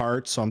 more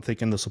parts. So I'm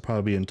thinking this will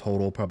probably be in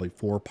total, probably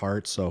 4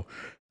 parts. So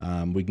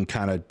we can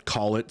kind of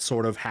call it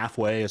sort of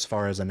halfway as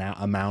far as an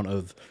amount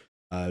of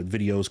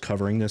videos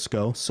covering this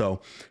go.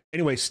 So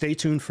anyway, stay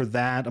tuned for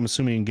that. I'm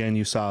assuming, again,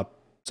 you saw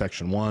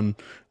section 1.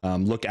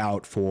 Look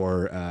out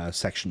for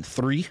section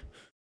 3.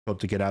 Hope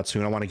to get out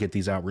soon. I want to get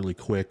these out really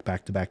quick,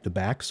 back to back to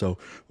back, so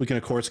we can,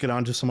 of course, get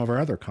on to some of our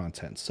other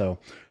content. So,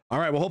 all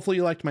right, well, hopefully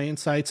you liked my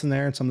insights in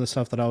there and some of the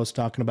stuff that I was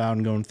talking about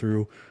and going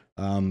through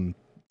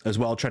as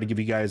well. I'll try to give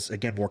you guys,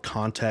 again, more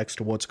context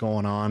to what's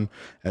going on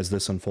as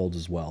this unfolds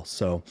as well.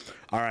 So,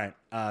 all right,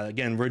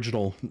 again,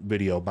 original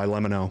video by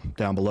Lemmino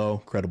down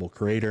below, credible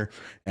creator.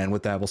 And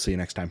with that, we'll see you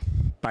next time.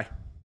 Bye.